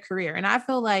entire career. And I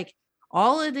feel like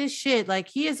all of this shit, like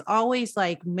he has always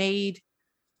like made,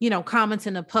 you know, comments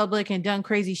in the public and done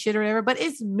crazy shit or whatever, but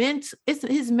it's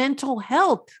his mental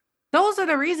health. Those are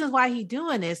the reasons why he's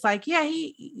doing this. Like, yeah,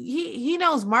 he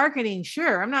knows marketing.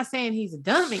 Sure. I'm not saying he's a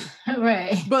dummy.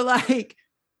 Right. But like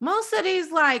most of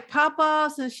these like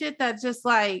pop-offs and shit that just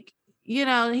like, you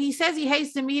know, he says he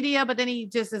hates the media, but then he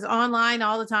just is online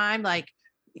all the time. Like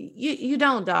you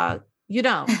don't, dog. You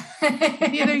don't.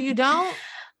 Either you don't,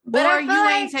 but or you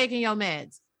ain't taking your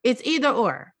meds. It's either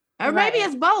or maybe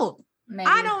it's both. Maybe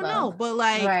I don't know. But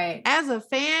like as a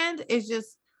fan, it's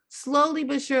just slowly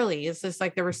but surely, it's just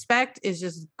like the respect is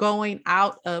just going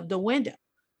out of the window.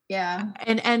 Yeah.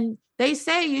 And they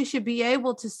say you should be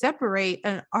able to separate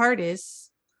an artist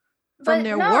from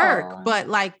their work, but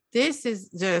like this is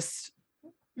just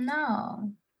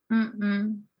no.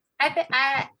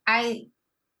 I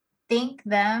think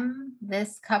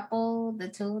this couple, the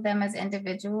two of them as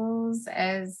individuals,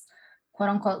 as quote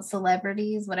unquote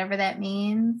celebrities, whatever that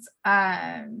means,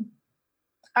 are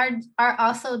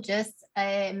also just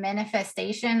a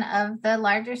manifestation of the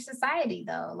larger society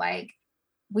though. Like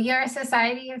we are a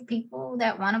society of people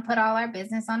that want to put all our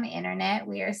business on the internet.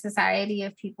 We are a society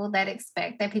of people that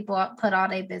expect that people put all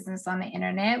their business on the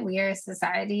internet. We are a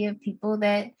society of people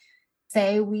that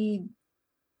say we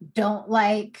don't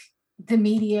like the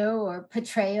media or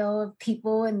portrayal of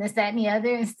people and this, that, and the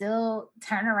other, and still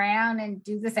turn around and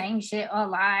do the same shit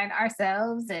online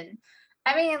ourselves. And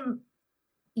I mean,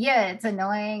 yeah, it's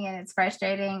annoying and it's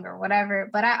frustrating or whatever.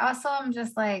 But I also am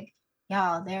just like,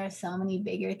 y'all, there are so many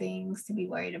bigger things to be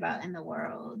worried about in the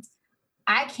world.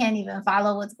 I can't even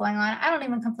follow what's going on. I don't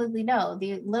even completely know.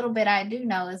 The little bit I do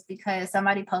know is because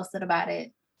somebody posted about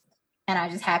it and I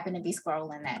just happened to be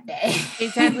scrolling that day.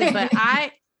 Exactly. But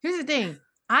here's the thing.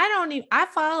 I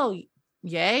follow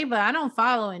Ye, but I don't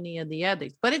follow any of the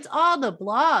others. But it's all the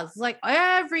blogs. It's like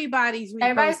everybody's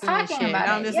reposting this shit. And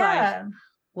I'm just like,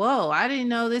 whoa, I didn't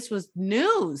know this was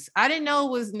news. I didn't know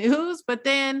it was news, but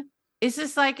then it's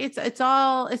just like, it's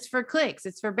for clicks.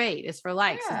 It's for bait. It's for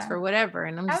likes. It's for whatever.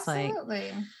 And I'm just like,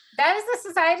 that is the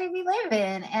society we live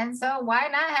in. And so why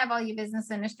not have all your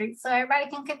business in the streets so everybody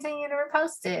can continue to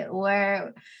repost it?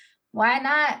 Or why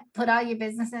not put all your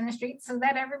business in the streets so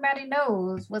that everybody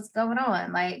knows what's going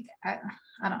on? Like, I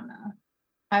don't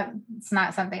know. It's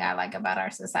not something I like about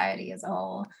our society as a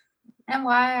whole. And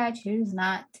why I choose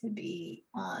not to be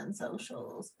on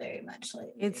socials very much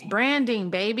lately. It's branding,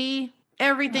 baby.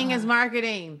 Everything is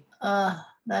marketing.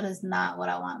 That is not what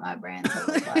I want my brand to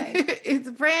look like. It's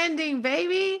branding,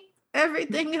 baby.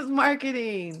 Everything is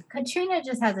marketing. Katrina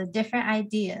just has a different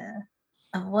idea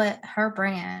of what her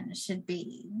brand should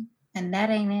be. And that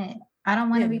ain't it. I don't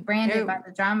want to be branded by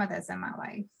the drama that's in my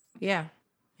life. Yeah.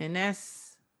 And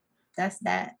that's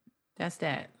that. That's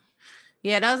that.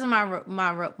 Yeah, those are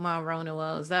my Rona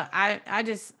woes. I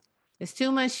just, it's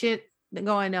too much shit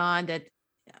going on that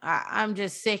I'm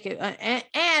just sick of, and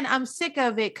I'm sick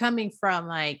of it coming from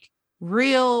like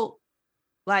real,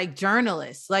 like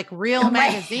journalists, like real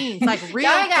magazines, like real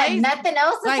places, nothing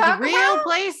else to like talk real about?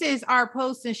 Places are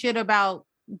posting shit about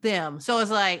them. So it's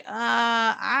like,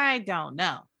 I don't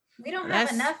know. We don't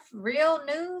have enough real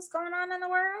news going on in the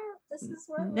world. This is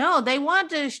what no, they want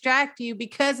to distract you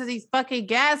because of these fucking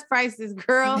gas prices,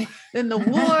 girl, and the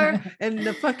war and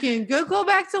the fucking go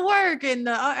back to work and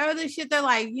the other shit. They're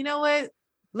like, you know what?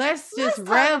 let's just talk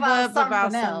rev about up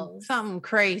about something else. something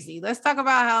crazy. Let's talk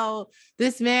about how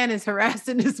this man is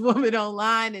harassing this woman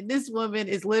online, and this woman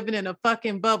is living in a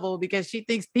fucking bubble because she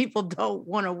thinks people don't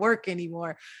want to work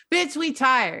anymore. Bitch, we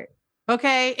tired.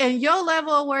 Okay. And your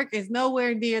level of work is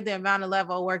nowhere near the amount of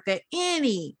level of work that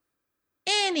any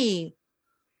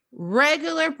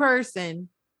regular person,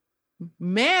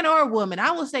 man or woman,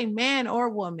 I will say man or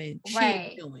woman, she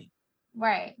is doing.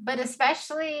 Right. But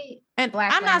especially and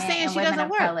Black I'm women not saying and she women doesn't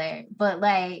of work. color, but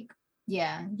like,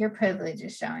 yeah, your privilege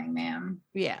is showing, ma'am.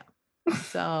 Yeah.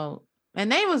 So,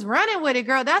 and they was running with it,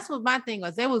 girl. That's what my thing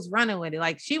was. They was running with it.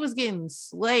 Like she was getting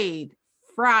slayed,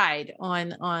 fried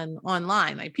on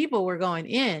online. Like people were going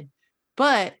in,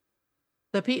 but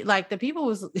the people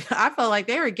was, I felt like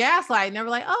they were gaslighting. They were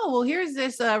like, oh, well, here's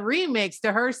this remix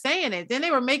to her saying it. Then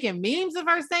they were making memes of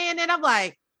her saying it. I'm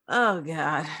like, oh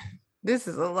God, this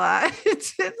is a lot.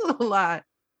 It's a lot.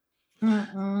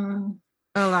 Mm-mm.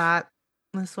 A lot.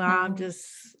 That's why I'm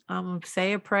gonna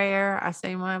say a prayer. I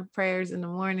say my prayers in the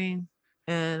morning,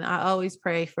 and I always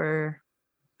pray for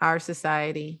our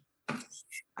society.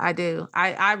 I do.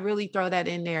 I really throw that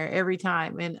in there every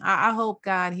time, and I hope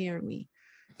God hear me,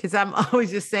 because I'm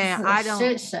always just saying I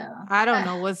don't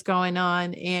know what's going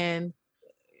on, and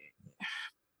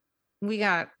we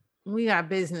got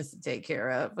business to take care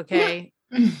of. Okay.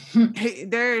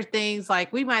 There are things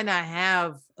like we might not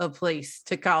have a place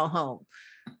to call home.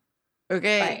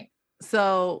 Okay. Right.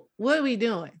 So what are we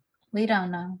doing? We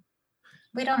don't know.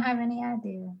 We don't have any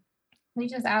idea. We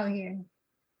just out here.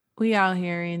 We out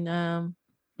here, and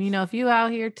if you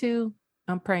out here too,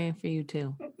 I'm praying for you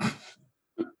too.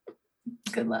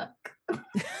 Good luck.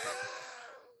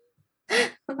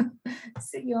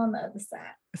 See you on the other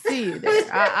side. See you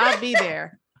there. I'll be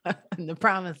there in the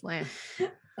promised land.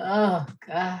 Oh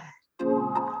God.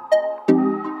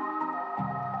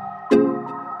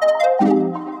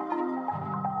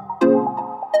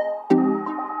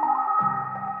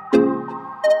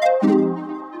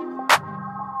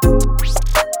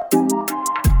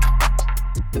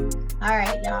 All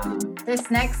right, y'all. This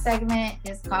next segment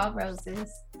is called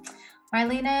Roses.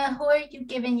 Marlena, who are you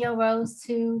giving your rose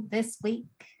to this week?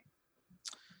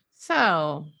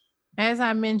 So, as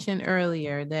I mentioned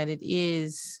earlier, that it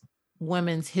is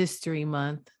Women's History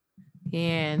Month,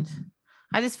 and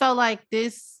I just felt like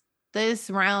this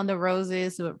round of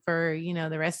roses for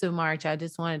the rest of March, I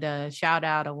just wanted to shout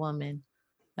out a woman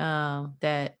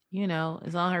that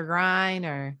is on her grind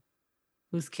or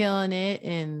who's killing it,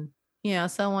 and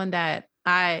someone that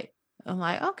I'm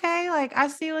like, okay, like I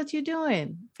see what you're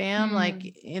doing, fam.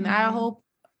 Like, and I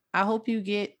hope you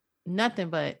get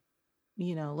nothing but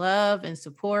love and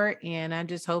support, and I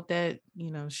just hope that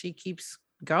she keeps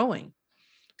going,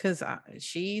 because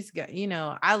she's got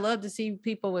I love to see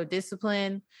people with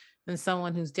discipline and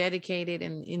someone who's dedicated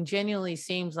and genuinely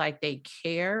seems like they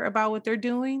care about what they're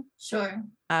doing. Sure.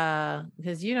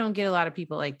 Because you don't get a lot of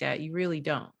people like that. You really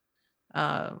don't.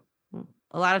 A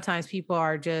lot of times people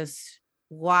are just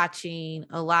watching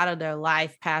a lot of their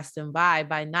life pass them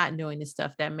by not doing the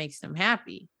stuff that makes them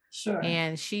happy. Sure.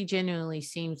 And she genuinely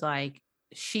seems like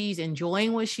she's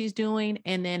enjoying what she's doing.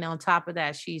 And then on top of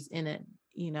that, she's in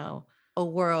a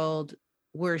world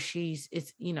where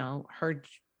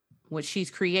what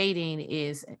she's creating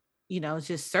is, it's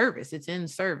just service. It's in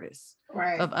service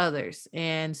of others.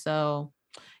 And so,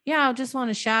 yeah, I just want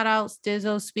to shout out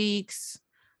Stizzo Speaks.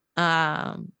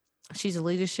 She's a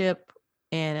leadership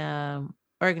and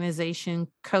organization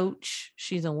coach.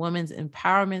 She's a women's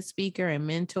empowerment speaker and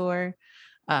mentor.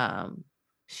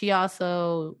 She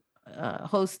also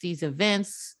hosts these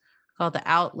events called the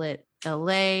Outlet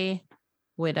LA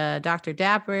with Dr.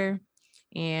 Dapper.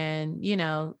 And,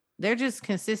 they're just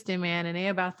consistent, man, and they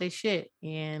about their shit.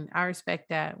 And I respect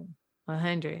that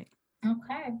 100.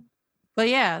 Okay. But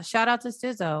yeah, shout out to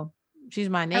Stizzo. She's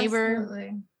my neighbor.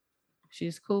 Absolutely.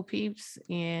 She's cool peeps,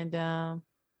 and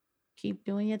keep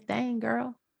doing your thing,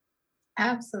 girl.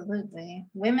 Absolutely.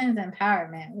 Women's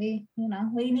empowerment. We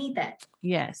need that.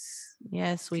 Yes,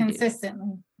 we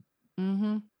consistently. Do.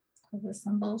 Mm-hmm. Because there's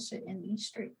some bullshit in these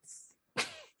streets.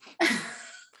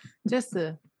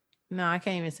 No, I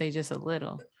can't even say just a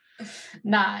little.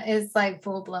 Nah, it's like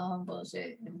full blown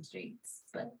bullshit in the streets.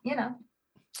 But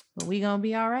But we gonna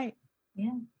be all right.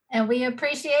 Yeah. And we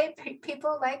appreciate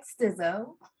people like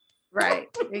Stizzo. Right.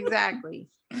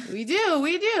 Exactly. We do.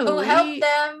 Who help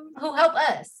them, who help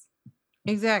us.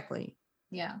 Exactly.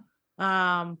 Yeah.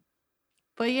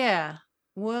 But yeah,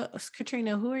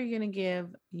 Katrina, who are you gonna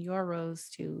give your rose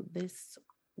to this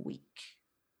week?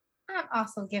 I'm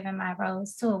also giving my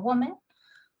rose to a woman.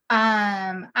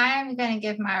 I'm gonna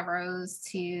give my rose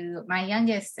to my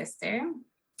youngest sister.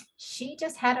 She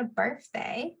just had a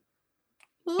birthday.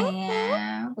 Ooh.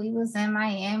 And we was in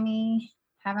Miami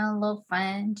having a little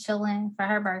fun, chilling for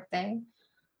her birthday.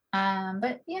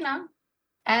 But you know,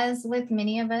 as with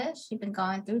many of us, she's been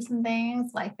going through some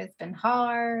things. Life has been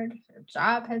hard, her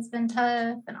job has been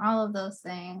tough, and all of those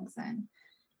things. And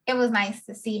it was nice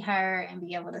to see her and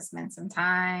be able to spend some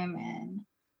time and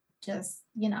just,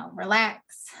 you know,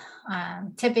 relax.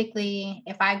 Typically,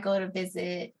 if I go to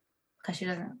visit, because she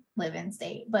doesn't live in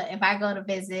state, but if I go to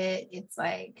visit, it's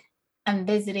like I'm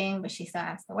visiting, but she still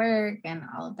has to work and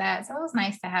all of that. So it was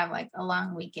nice to have like a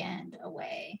long weekend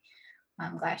away.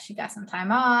 I'm glad she got some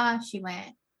time off. She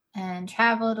went and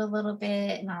traveled a little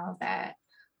bit and all of that.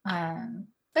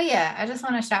 But yeah, I just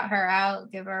want to shout her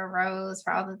out, give her a rose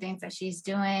for all the things that she's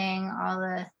doing, all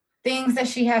the things that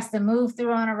she has to move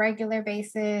through on a regular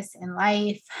basis in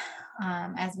life,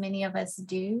 as many of us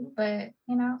do. But,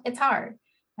 you know, it's hard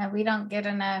and we don't get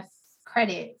enough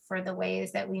credit for the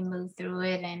ways that we move through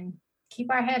it and keep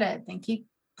our head up and keep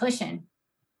pushing.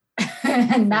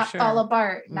 And not fall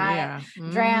apart, not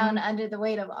drown under the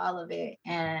weight of all of it.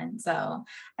 And so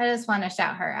I just want to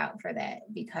shout her out for that,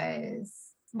 because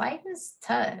life is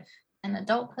tough and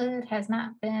adulthood has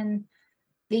not been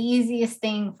the easiest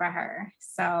thing for her.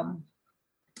 So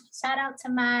shout out to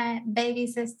my baby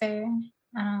sister.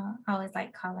 I always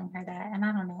like calling her that, and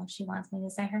I don't know if she wants me to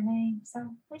say her name, so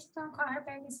we're just gonna call her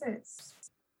baby sis.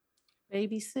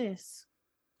 Baby sis.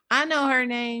 I know her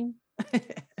name.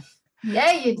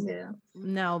 Yeah, you do.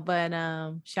 No, but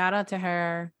shout out to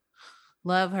her.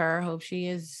 Love her. Hope she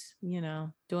is, you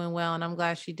know, doing well. And I'm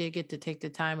glad she did get to take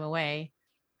the time away.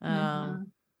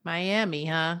 Miami,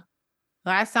 huh?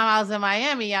 Last time I was in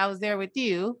Miami, I was there with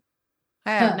you.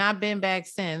 I have not been back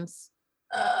since.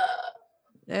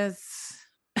 That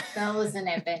was an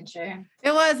adventure.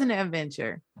 It was an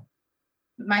adventure.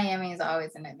 Miami is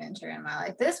always an adventure in my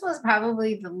life. This was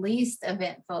probably the least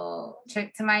eventful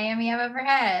trip to Miami I've ever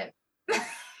had.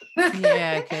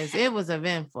 Yeah, because it was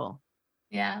eventful.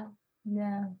 Yeah.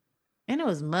 And it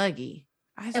was muggy.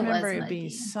 I just remember it being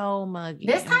so muggy.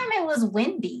 This time it was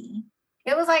windy.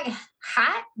 It was like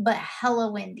hot, but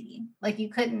hella windy. Like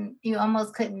you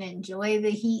almost couldn't enjoy the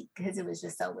heat because it was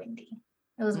just so windy.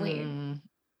 It was weird.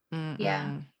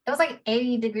 Yeah. It was like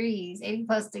 80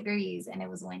 plus degrees, and it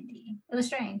was windy. It was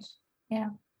strange. Yeah.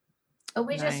 But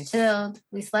we just chilled.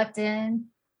 We slept in.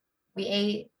 We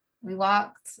ate. We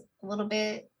walked a little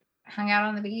bit. Hung out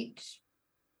on the beach.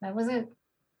 That was it.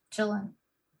 Chilling.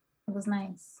 It was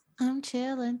nice. I'm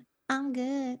chilling. I'm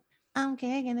good. I'm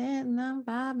kicking it and I'm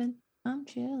vibing. I'm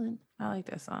chilling. I like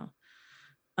that song.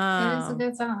 It is a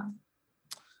good song.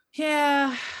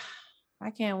 Yeah.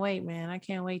 I can't wait, man. I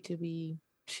can't wait to be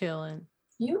chilling.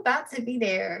 You about to be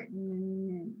there.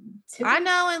 I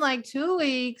know, in like 2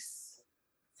 weeks.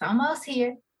 It's almost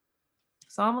here.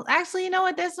 Actually, you know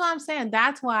what? That's what I'm saying.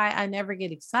 That's why I never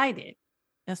get excited.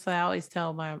 That's what I always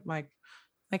tell my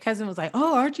cousin was like,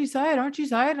 "Oh, aren't you excited? Aren't you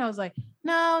excited?" And I was like,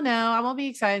 No, I won't be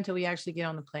excited until we actually get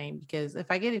on the plane, because if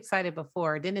I get excited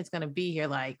before, then it's gonna be here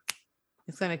like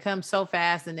it's gonna come so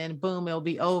fast, and then boom, it'll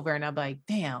be over, and I'll be like,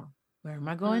 "Damn, where am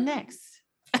I going next?"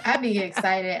 I'd be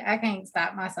excited. I can't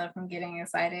stop myself from getting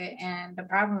excited, and the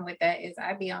problem with that is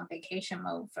I'd be on vacation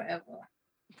mode forever.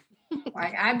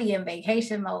 Like I'd be in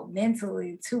vacation mode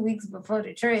mentally 2 weeks before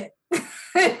the trip.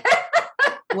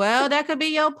 Well, that could be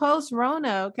your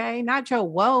post-Rona, okay? Not your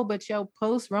woe, but your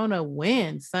post-Rona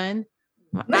win, son.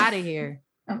 I'm out of here.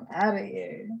 I'm out of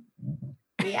here.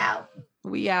 We out.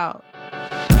 We out.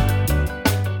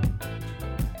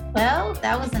 Well,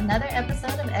 that was another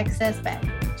episode of Excess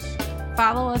Baggage.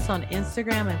 Follow us on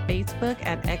Instagram and Facebook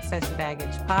at Excess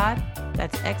Baggage Pod.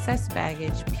 That's Excess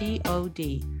Baggage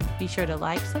POD. Be sure to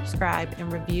like, subscribe,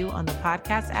 and review on the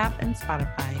podcast app and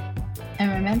Spotify.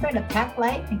 And remember to pack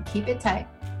light and keep it tight.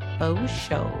 Oh,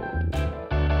 show.